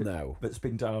joke. Will know. That's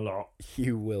been done a lot.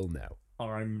 Hugh will know.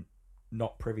 I'm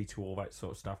not privy to all that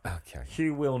sort of stuff. Okay.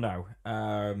 Hugh will know.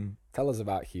 Tell us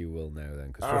about Hugh will know then,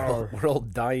 because we're all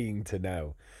dying to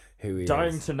know who he is.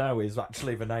 Dying to know is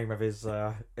actually the name of his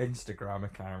Instagram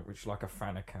account, which is like a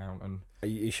fan account. And are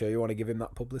you sure you want to give him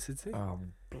that publicity? Oh,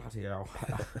 bloody hell.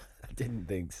 I didn't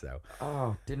think so.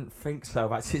 Oh, didn't think so.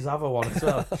 That's his other one as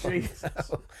well.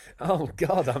 Jesus. Oh,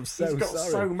 God, I'm so sorry. He's got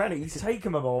so many. He's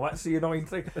taken them all. That's the annoying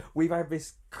thing. We've had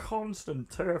this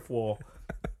constant turf war.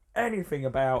 Anything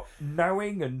about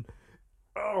knowing, and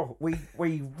we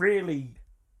really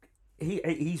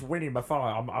he's winning the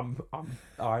fight.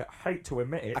 I hate to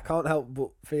admit it. I can't help but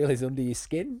feel he's under your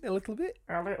skin a little bit.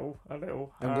 A little.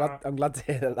 I'm glad to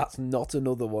hear that that's not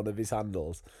another one of his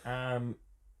handles. Oh,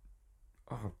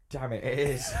 damn it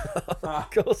is.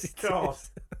 Of course it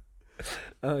is.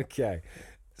 Okay,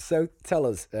 so tell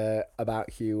us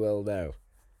about Hugh Will Know.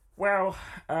 Well,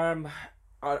 I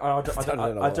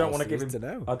don't want to give him. To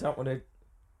know. I don't want to.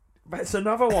 That's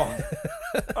another one.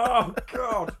 Oh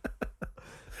God.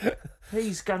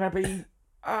 He's gonna be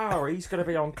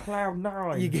on cloud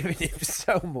 9. You're giving him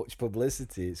so much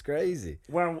publicity. It's crazy.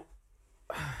 Well,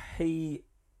 he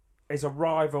is a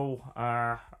rival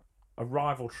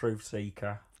truth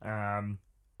seeker.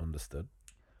 Understood.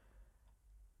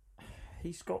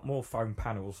 He's got more foam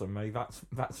panels than me.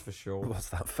 That's for sure. What's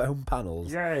that? Foam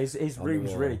panels? Yeah, his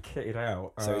room's really kitted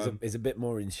out. So he's a bit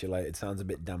more insulated. Sounds a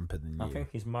bit damper than you. I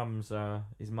think his mum's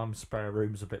spare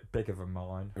room's a bit bigger than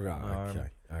mine.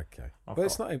 Right. Okay. But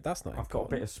that's not important. I've got a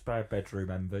bit of spare bedroom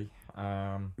envy.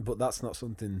 But that's not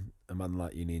something a man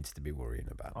like you needs to be worrying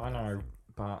about. I know,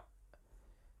 but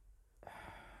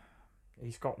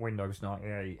he's got Windows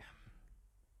 98.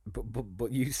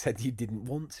 But you said you didn't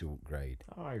want to upgrade.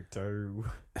 I do.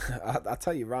 I'll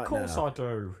tell you right now. Of course I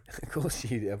do. Of course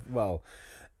you do. Well,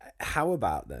 how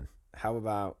about then? How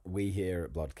about we here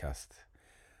at Bloodcast?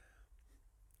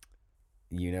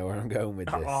 You know where I'm going with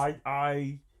this.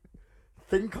 I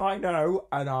think I know,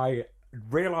 and I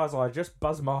realise I just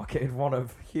buzz-marketed one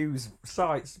of Hugh's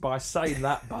sites by saying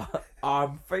that, but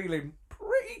I'm feeling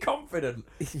pretty confident.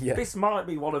 Yeah. This might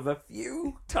be one of the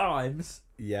few times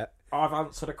I've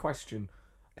answered a question,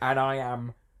 and I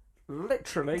am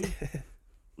literally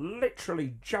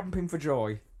jumping for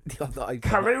joy.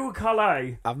 Carew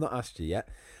Calais. I've not asked you yet.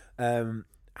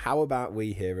 How about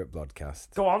we here at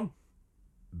Bloodcast? Go on.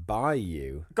 Buy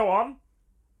you. Go on.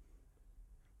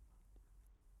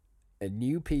 A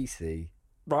new PC.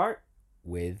 Right.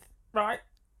 With. Right.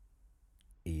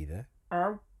 Either.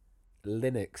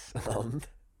 Linux on.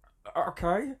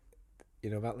 Okay. You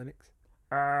know about Linux?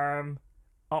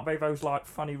 Aren't they those like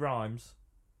funny rhymes?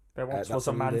 There once was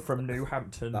a man from New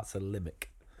Hampton. That's a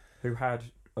limerick. Who had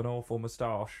an awful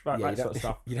moustache. That sort of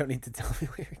stuff. You don't need to tell me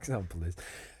what your example is.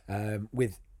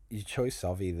 With your choice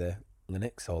of either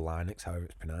Linux or Linux, however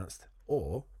it's pronounced,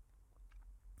 or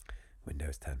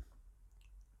Windows 10.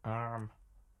 Can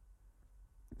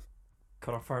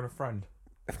I phone a friend?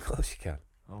 Of course you can.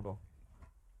 Hold on.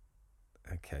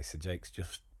 Okay, so Jake's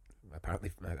just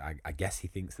apparently. I guess he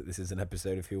thinks that this is an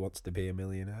episode of Who Wants to Be a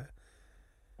Millionaire.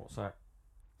 What's that?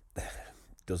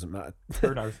 Doesn't matter.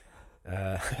 Who knows?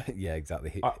 Yeah,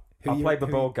 exactly. I played the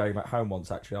board game at home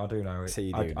once. Actually, I do know it. So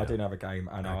you do I do know the game,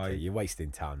 and Okay, you're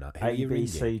wasting time now. Who A, are you B, ringing?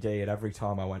 C, D, and every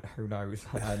time I went, who knows?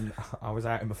 And I was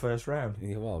out in the first round.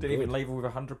 Yeah, well, Didn't even good. leave with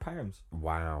 £100.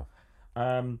 Wow,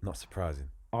 Um, not surprising.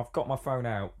 I've got my phone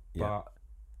out, Yeah. but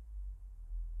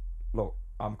look,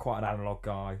 I'm quite an analog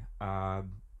guy.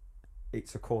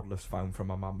 It's a cordless phone from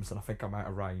my mum's, and I think I'm out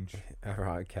of range. All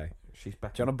right, okay. She's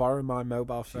back. Do you want to borrow my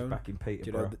mobile She's phone? back in Do you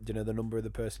Peterborough. know? Do you know the number of the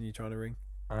person you're trying to ring?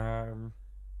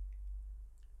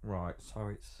 Right. So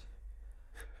it's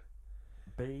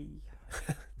B.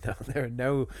 No, there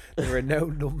are no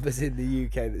numbers in the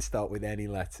UK that start with any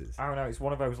letters. I don't know. It's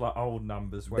one of those like old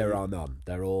numbers. Where There you- are none.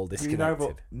 They're all You know,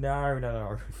 disconnected. but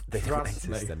no. They don't Trust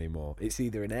exist me. anymore. It's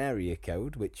either an area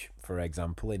code, which, for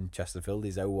example, in Chesterfield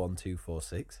is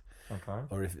 01246, Okay.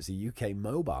 or if it's a UK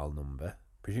mobile number,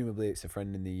 presumably it's a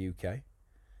friend in the UK,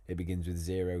 it begins with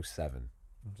 07,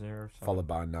 0, 7. followed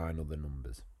by 9 other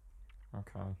numbers.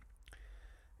 Okay.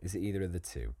 Is it either of the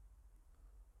two?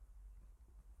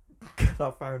 Can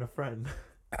I phone a friend?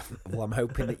 Well, I'm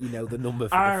hoping that you know the number for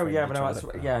the Oh friend yeah, you're but no, trying that's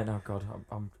to phone. yeah. No, God,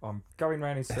 I'm going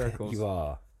round in circles. You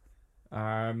are.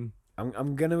 Um,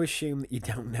 I'm going to assume that you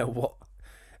don't know what.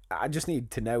 I just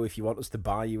need to know if you want us to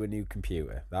buy you a new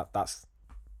computer. That's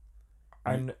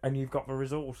and you've got the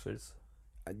resources.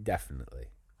 definitely.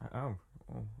 Oh.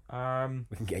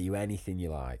 We can get you anything you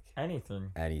like.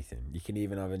 Anything. Anything. You can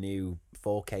even have a new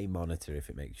 4K monitor if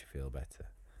it makes you feel better.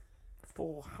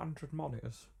 400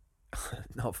 monitors.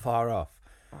 Not far off.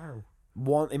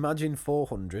 Wow. Imagine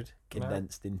 400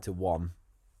 condensed into 1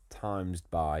 times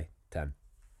by 10.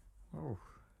 Oh,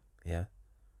 Yeah,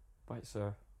 that's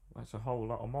a whole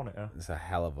lot of monitor. it's a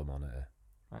hell of a monitor.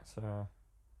 That's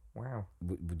wow.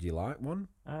 Would you like one?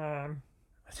 I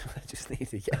just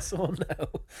need a yes or no.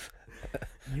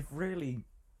 You've really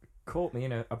caught me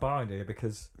in a bind here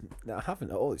because No, I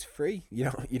haven't at all. It's free. You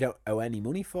don't owe any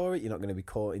money for it. You're not going to be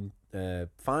caught in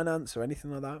finance or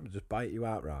anything like that. We'll just buy it you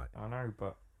outright. I know,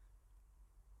 but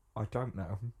I don't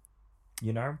know.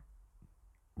 You know,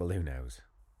 Well, who knows?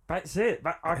 that's it.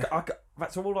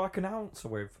 That's all I can answer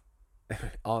with.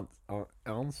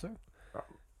 Answer?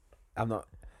 I'm not.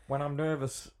 When I'm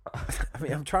nervous, I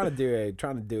mean, I'm trying to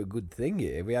do a good thing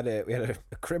here. We had a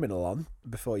criminal on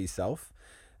before yourself,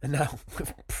 and now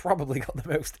we've probably got the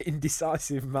most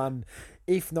indecisive man,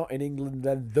 if not in England,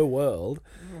 then the world.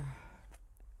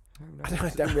 I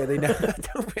don't really know. I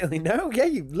don't really know. Yeah,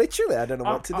 you literally. I don't know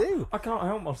what to do. I can't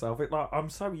help myself. I'm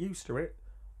so used to it.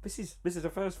 This is the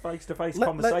first face-to-face Let-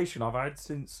 conversation I've had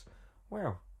since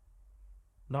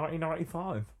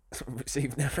 1995. So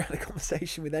you've never had a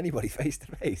conversation with anybody face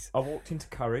to face, I walked into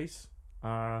Curry's,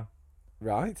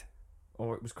 right?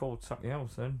 or it was called something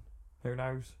else then. Who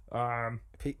knows?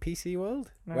 PC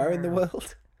World? Where in the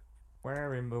world?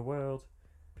 Where in the world?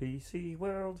 PC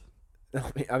World.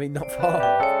 I mean, not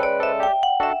far.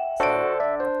 So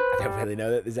I don't really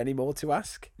know that there's any more to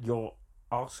ask. You're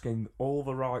asking all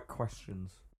the right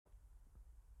questions.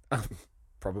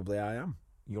 Probably I am.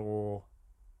 You're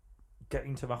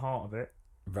getting to the heart of it.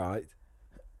 Right.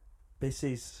 This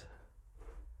is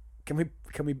Can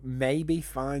we maybe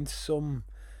find some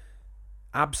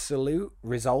absolute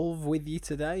resolve with you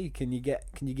today? Can you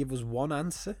give us one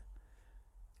answer?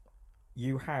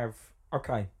 you have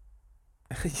okay.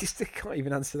 You still can't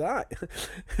even answer that.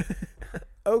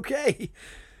 Okay.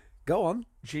 Go on.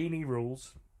 Genie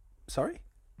rules. Sorry?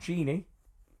 Genie.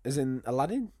 As in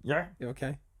Aladdin? Yeah. You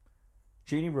okay?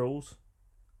 Genie rules.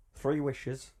 3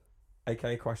 wishes,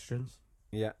 aka questions.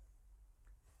 Yeah.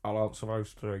 I'll answer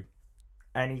those 3.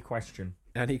 Any question.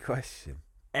 Any question?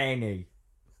 Any.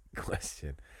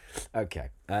 Question. Okay.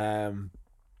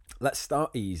 Let's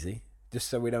start easy, just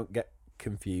so we don't get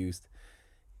confused.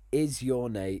 Is your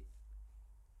name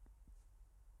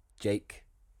Jake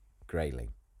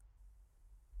Grayling?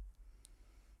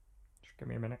 Just give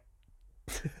me a minute.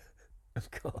 Of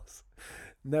course.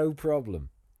 No problem.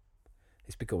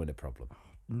 It's becoming a problem.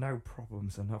 No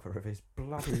Problem's another of his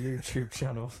bloody YouTube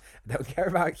channels. I don't care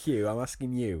about Hugh. I'm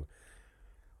asking you.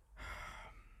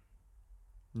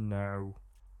 No.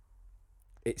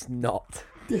 It's not.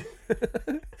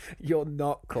 You're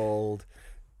not called.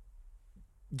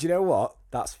 Do you know what?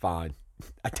 That's fine.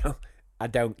 I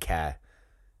don't care.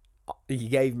 You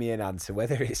gave me an answer,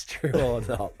 whether it's true or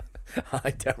not.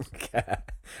 I don't care.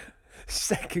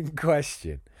 Second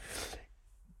question.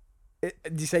 Do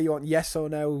you say you want yes or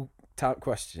no type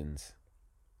questions?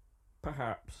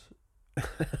 Perhaps.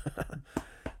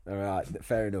 All right,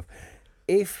 fair enough.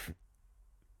 If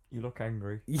You look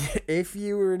angry.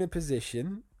 you were in a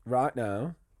position right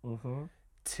now Mm-hmm.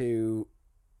 to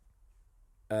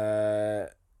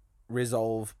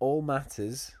resolve all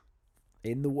matters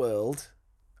in the world,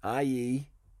 i.e.,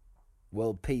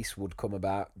 world peace would come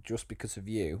about just because of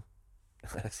you.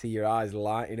 I see your eyes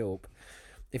lighting up.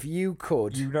 If you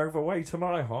could, You know the way to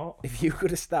my heart. if you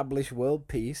could establish world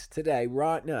peace today,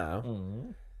 right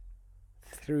now,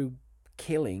 through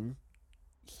killing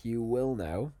Hugh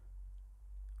Wilnow,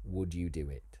 would you do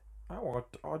it? Oh,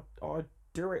 I'd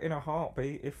do it in a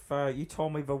heartbeat if you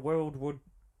told me the world would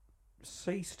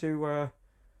cease to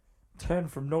turn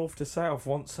from north to south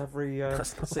once every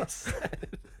That's not what I 6. said.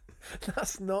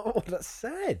 That's not what I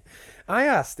said. I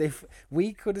asked if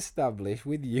we could establish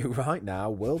with you right now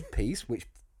world peace, which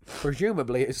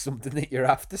presumably is something that you're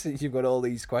after since you've got all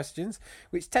these questions,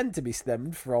 which tend to be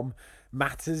stemmed from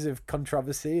matters of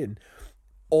controversy and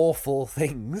awful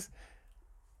things.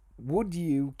 Would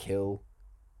you kill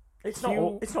It's Hugh-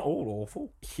 not. It's not all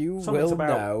awful. Hugh Something's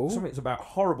Wilnow? Something's about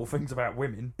horrible things about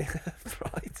women.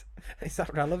 Right. Is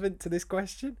that relevant to this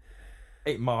question?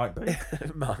 It might be.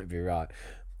 It might be right.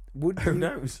 Would Who you,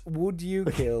 knows? Would you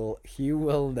kill Hugh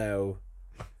Wilnow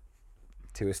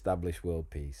to establish world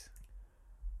peace?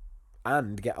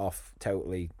 And get off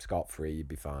totally scot-free, you'd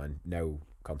be fine. No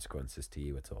consequences to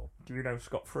you at all. Do you know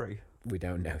Scott Free? We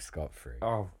don't know scot-free.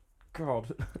 Oh,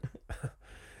 God.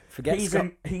 Forget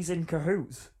Scot... He's in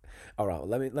cahoots. All right, well,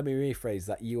 let me rephrase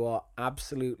that. You are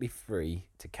absolutely free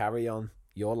to carry on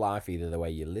your life either the way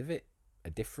you live it, a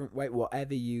different way,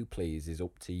 whatever you please is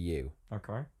up to you.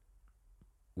 Okay.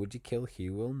 Would you kill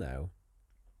Hugh Wilnow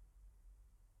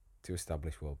to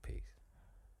establish world peace?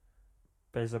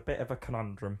 There's a bit of a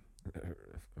conundrum.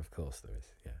 Of course there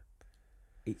is, yeah.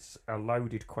 It's a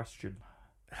loaded question.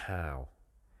 How?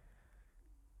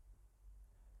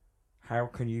 How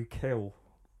can you kill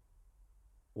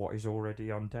what is already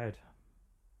undead?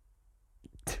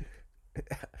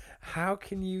 How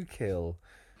can you kill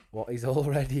what is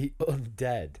already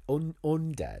undead?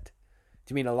 Undead? Do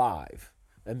you mean alive?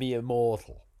 And be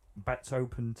immortal? That's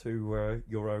open to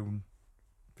your own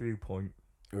viewpoint.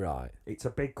 Right. It's a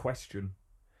big question.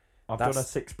 I've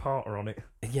That's- done a 6-parter on it.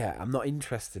 Yeah, I'm not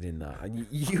interested in that. And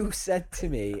you said to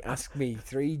me, ask me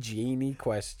 3 genie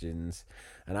questions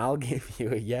and I'll give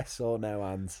you a yes or no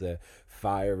answer.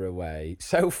 Fire away.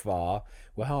 So far,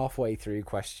 we're halfway through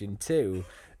question 2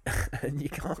 and you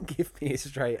can't give me a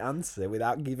straight answer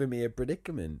without giving me a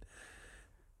predicament.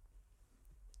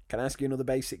 Can I ask you another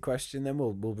basic question then?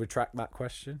 We'll retract that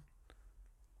question.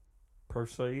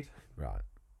 Proceed. Right.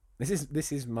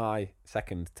 This is my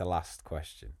second to last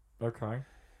question. Okay.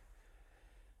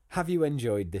 Have you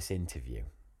enjoyed this interview?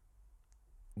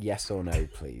 Yes or no,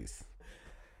 please.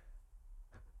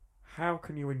 How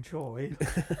can you enjoy?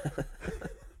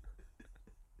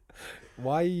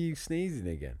 Why are you sneezing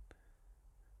again?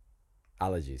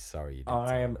 Allergies, sorry. You didn't I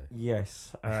tell am. me.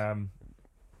 Yes.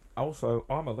 Also,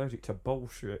 I'm allergic to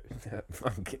bullshit.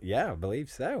 Yeah, I believe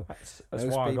so. That's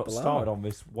Most why I got people started are. on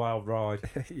this wild ride.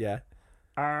 Yeah.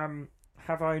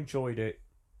 Have I enjoyed it?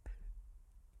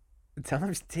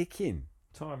 Time's ticking.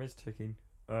 Time is ticking.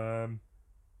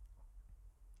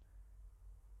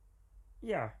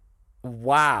 Yeah.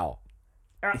 Wow.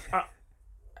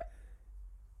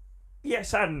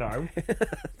 Yes and no.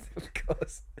 Of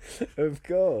course. Of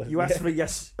course. You asked for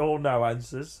yes or no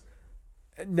answers.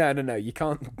 No. You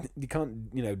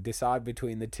can't, decide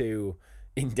between the two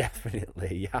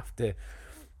indefinitely. You have to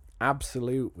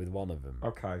absolute with one of them.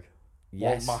 Okay.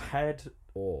 Yes Well,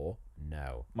 or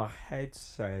no. my head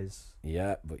says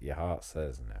Yeah, but your heart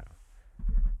says no.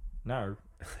 no.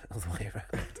 All the way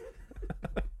around.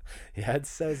 Your head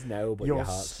says no, but You're your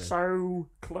heart says so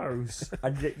close,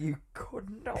 and yet you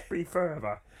could not be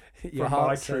further your from my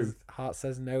heart says truth. heart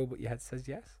says no, but your head says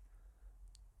yes.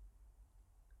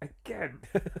 Again,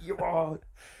 you are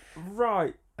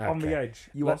right on the Okay. edge.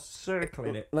 You are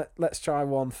circling it. Let's try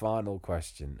one final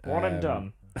question. One and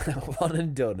done. One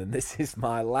and done, and this is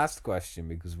my last question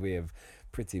because we have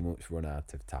pretty much run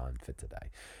out of time for today.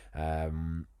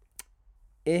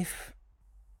 If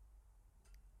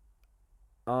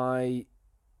I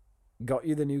got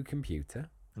you the new computer,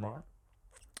 Right.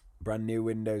 brand new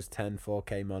Windows 10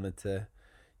 4K monitor,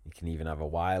 you can even have a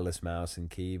wireless mouse and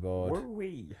keyboard,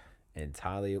 Woo-wee.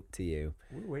 entirely up to you.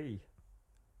 Woo-wee.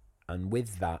 And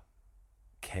with that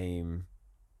came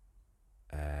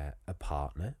a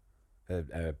partner,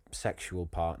 a sexual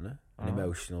partner, an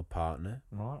emotional partner,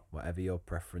 Right. whatever your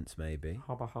preference may be.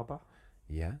 Hubba hubba.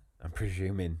 Yeah, I'm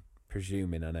presuming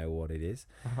I know what it is.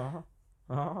 Ah.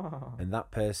 And that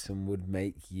person would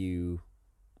make you,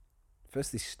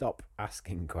 firstly, stop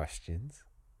asking questions,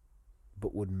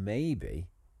 but would maybe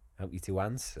help you to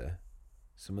answer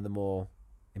some of the more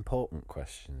important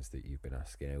questions that you've been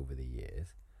asking over the years.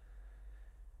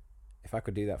 If I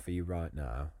could do that for you right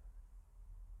now,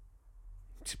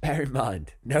 just bear in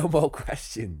mind, no more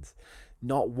questions.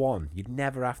 Not one. You'd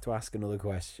never have to ask another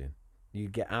question.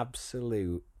 You'd get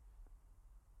absolute,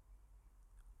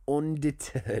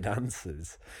 undeterred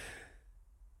answers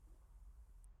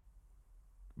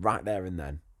right there and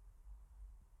then.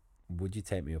 Would you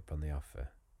take me up on the offer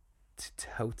to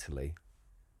totally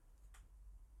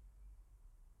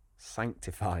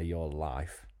sanctify your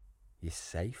life? You're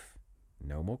safe.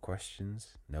 No more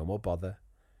questions. No more bother.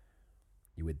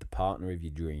 You're with the partner of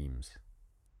your dreams.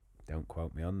 Don't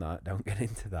quote me on that. Don't get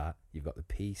into that. You've got the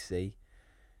PC.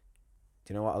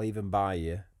 Do you know what I'll even buy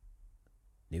you?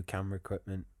 New camera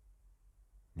equipment,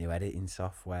 new editing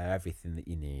software, everything that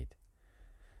you need.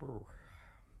 Ooh.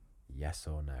 Yes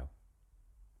or no?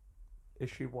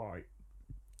 Is she white?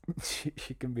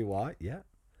 She can be white, yeah.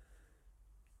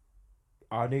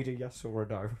 I need a yes or a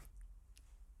no.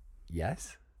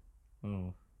 Yes,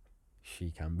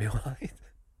 she can be white.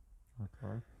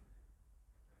 Okay.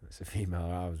 That's a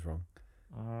female. I was wrong.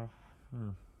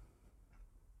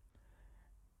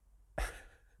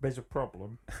 There's a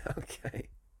problem. Okay.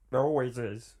 There always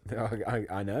is.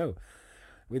 I know.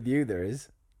 With you, there is.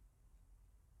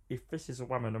 If this is a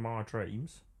woman of my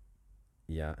dreams,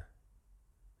 Yeah.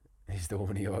 Is the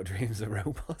woman of your dreams a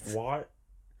robot? white,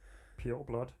 pure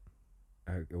blood,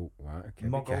 Oh, right. Okay.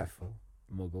 Muggle. Be careful.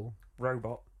 Muggle.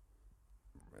 robot,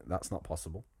 That's not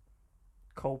possible.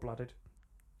 cold-blooded,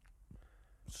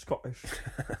 Scottish,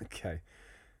 Okay.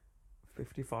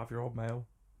 55-year-old male,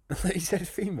 You said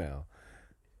female.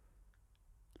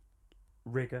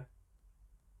 rigger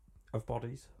of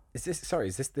bodies. Is this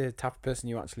the type of person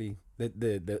you actually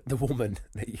the woman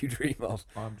that you dream of?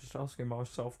 I'm just asking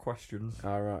myself questions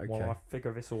All right, okay. while I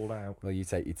figure this all out. Well, you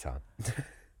take your time.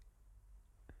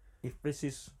 If this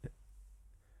is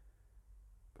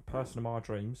the person of my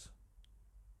dreams,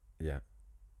 Yeah,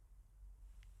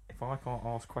 if I can't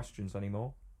ask questions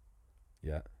anymore,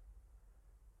 yeah.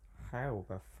 how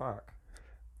the fuck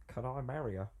can I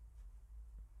marry her?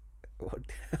 What?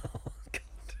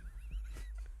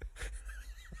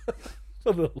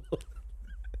 Oh God!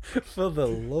 For the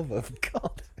love of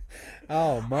God!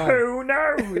 Oh my! Who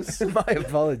knows? My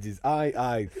apologies.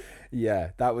 Yeah,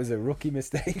 that was a rookie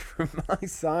mistake from my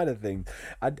side of things.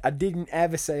 I didn't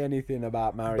ever say anything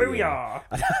about marrying. Booyah!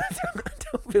 I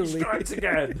don't believe. Strikes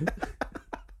again.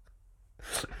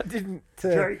 I didn't.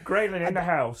 Jake Grayling in the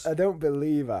house. I don't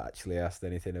believe I actually asked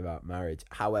anything about marriage.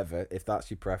 However, if that's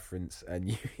your preference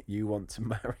and you want to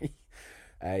marry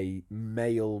a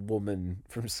male woman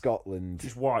from Scotland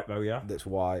She's white though, yeah? that's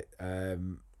white,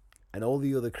 and all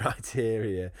the other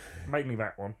criteria, Make me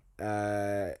that one.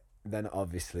 then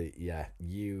obviously, yeah,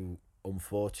 you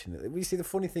unfortunately. We see the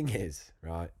funny thing is,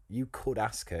 right? You could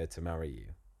ask her to marry you.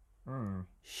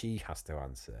 She has to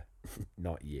answer,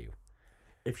 not you.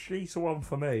 If she's the one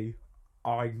for me,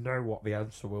 I know what the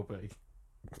answer will be.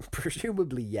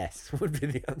 Presumably, yes, would be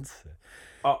the answer.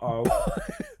 Uh-oh.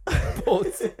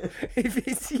 But if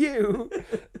it's you,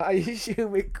 I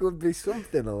assume it could be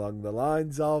something along the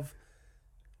lines of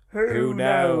Who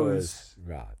knows?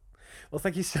 Right. Well,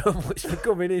 thank you so much for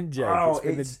coming in, Jake. Oh, It's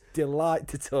been a delight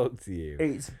to talk to you.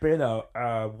 It's been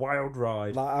a wild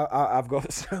ride. Like, I've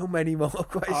got so many more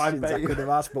questions I bet you- could have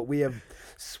asked, but we have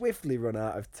swiftly run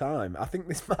out of time. I think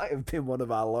this might have been one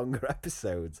of our longer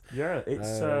episodes. Yeah,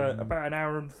 it's about an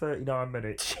hour and 39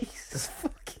 minutes. Jesus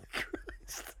fucking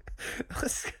Christ.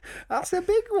 That's a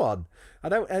big one. I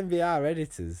don't envy our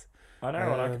editors. I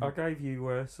know, and I gave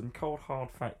you some cold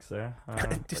hard facts there.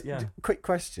 Just yeah. quick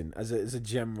question, as a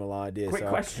general idea. Quick so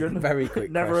question. Very quick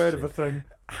Never question. heard of a thing.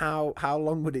 How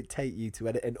long would it take you to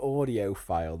edit an audio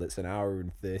file that's an hour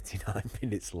and 39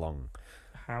 minutes long?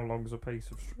 How long's a piece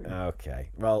of string? Okay.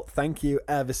 Well, thank you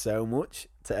ever so much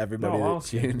to everybody that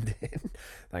tuned in.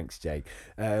 Thanks, Jake.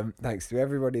 Thanks to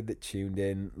everybody that tuned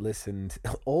in, listened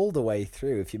all the way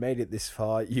through. If you made it this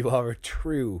far, you are a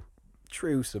true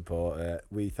supporter.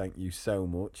 We thank you so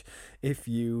much. If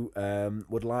you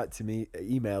would like to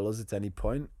email us at any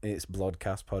point, it's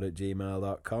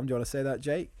blodcastpod@gmail.com. Do you want to say that,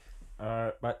 Jake?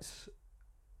 That's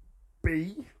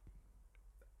BLOD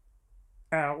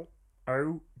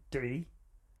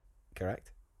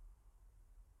Correct.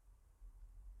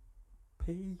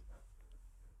 POD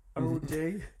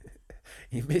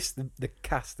You missed the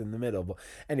cast in the middle. But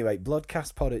anyway,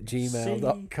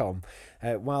 bloodcastpod@gmail.com.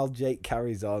 While Jake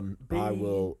carries on, I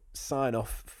will sign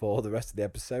off for the rest of the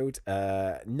episode.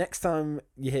 Next time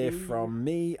you hear from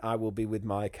me, I will be with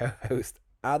my co-host,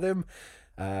 Adam.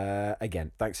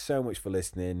 Again, thanks so much for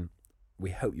listening.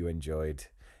 We hope you enjoyed.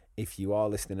 If you are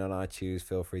listening on iTunes,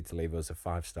 feel free to leave us a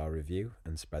 5-star review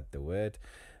and spread the word.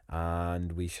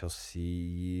 And we shall see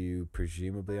you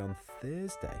presumably on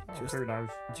Thursday, Who knows?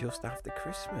 just after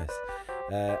Christmas.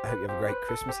 I hope you have a great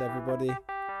Christmas, everybody.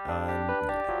 And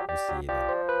yeah, we'll see you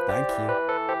then. Thank you.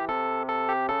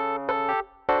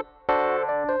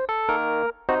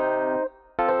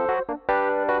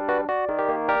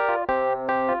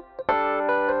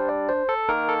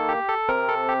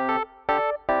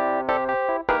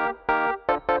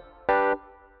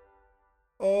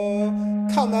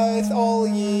 Cometh all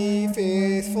ye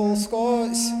faithful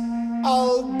Scots,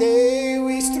 all day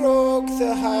we stroke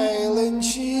the Highland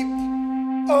sheep.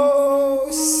 Oh,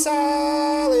 sad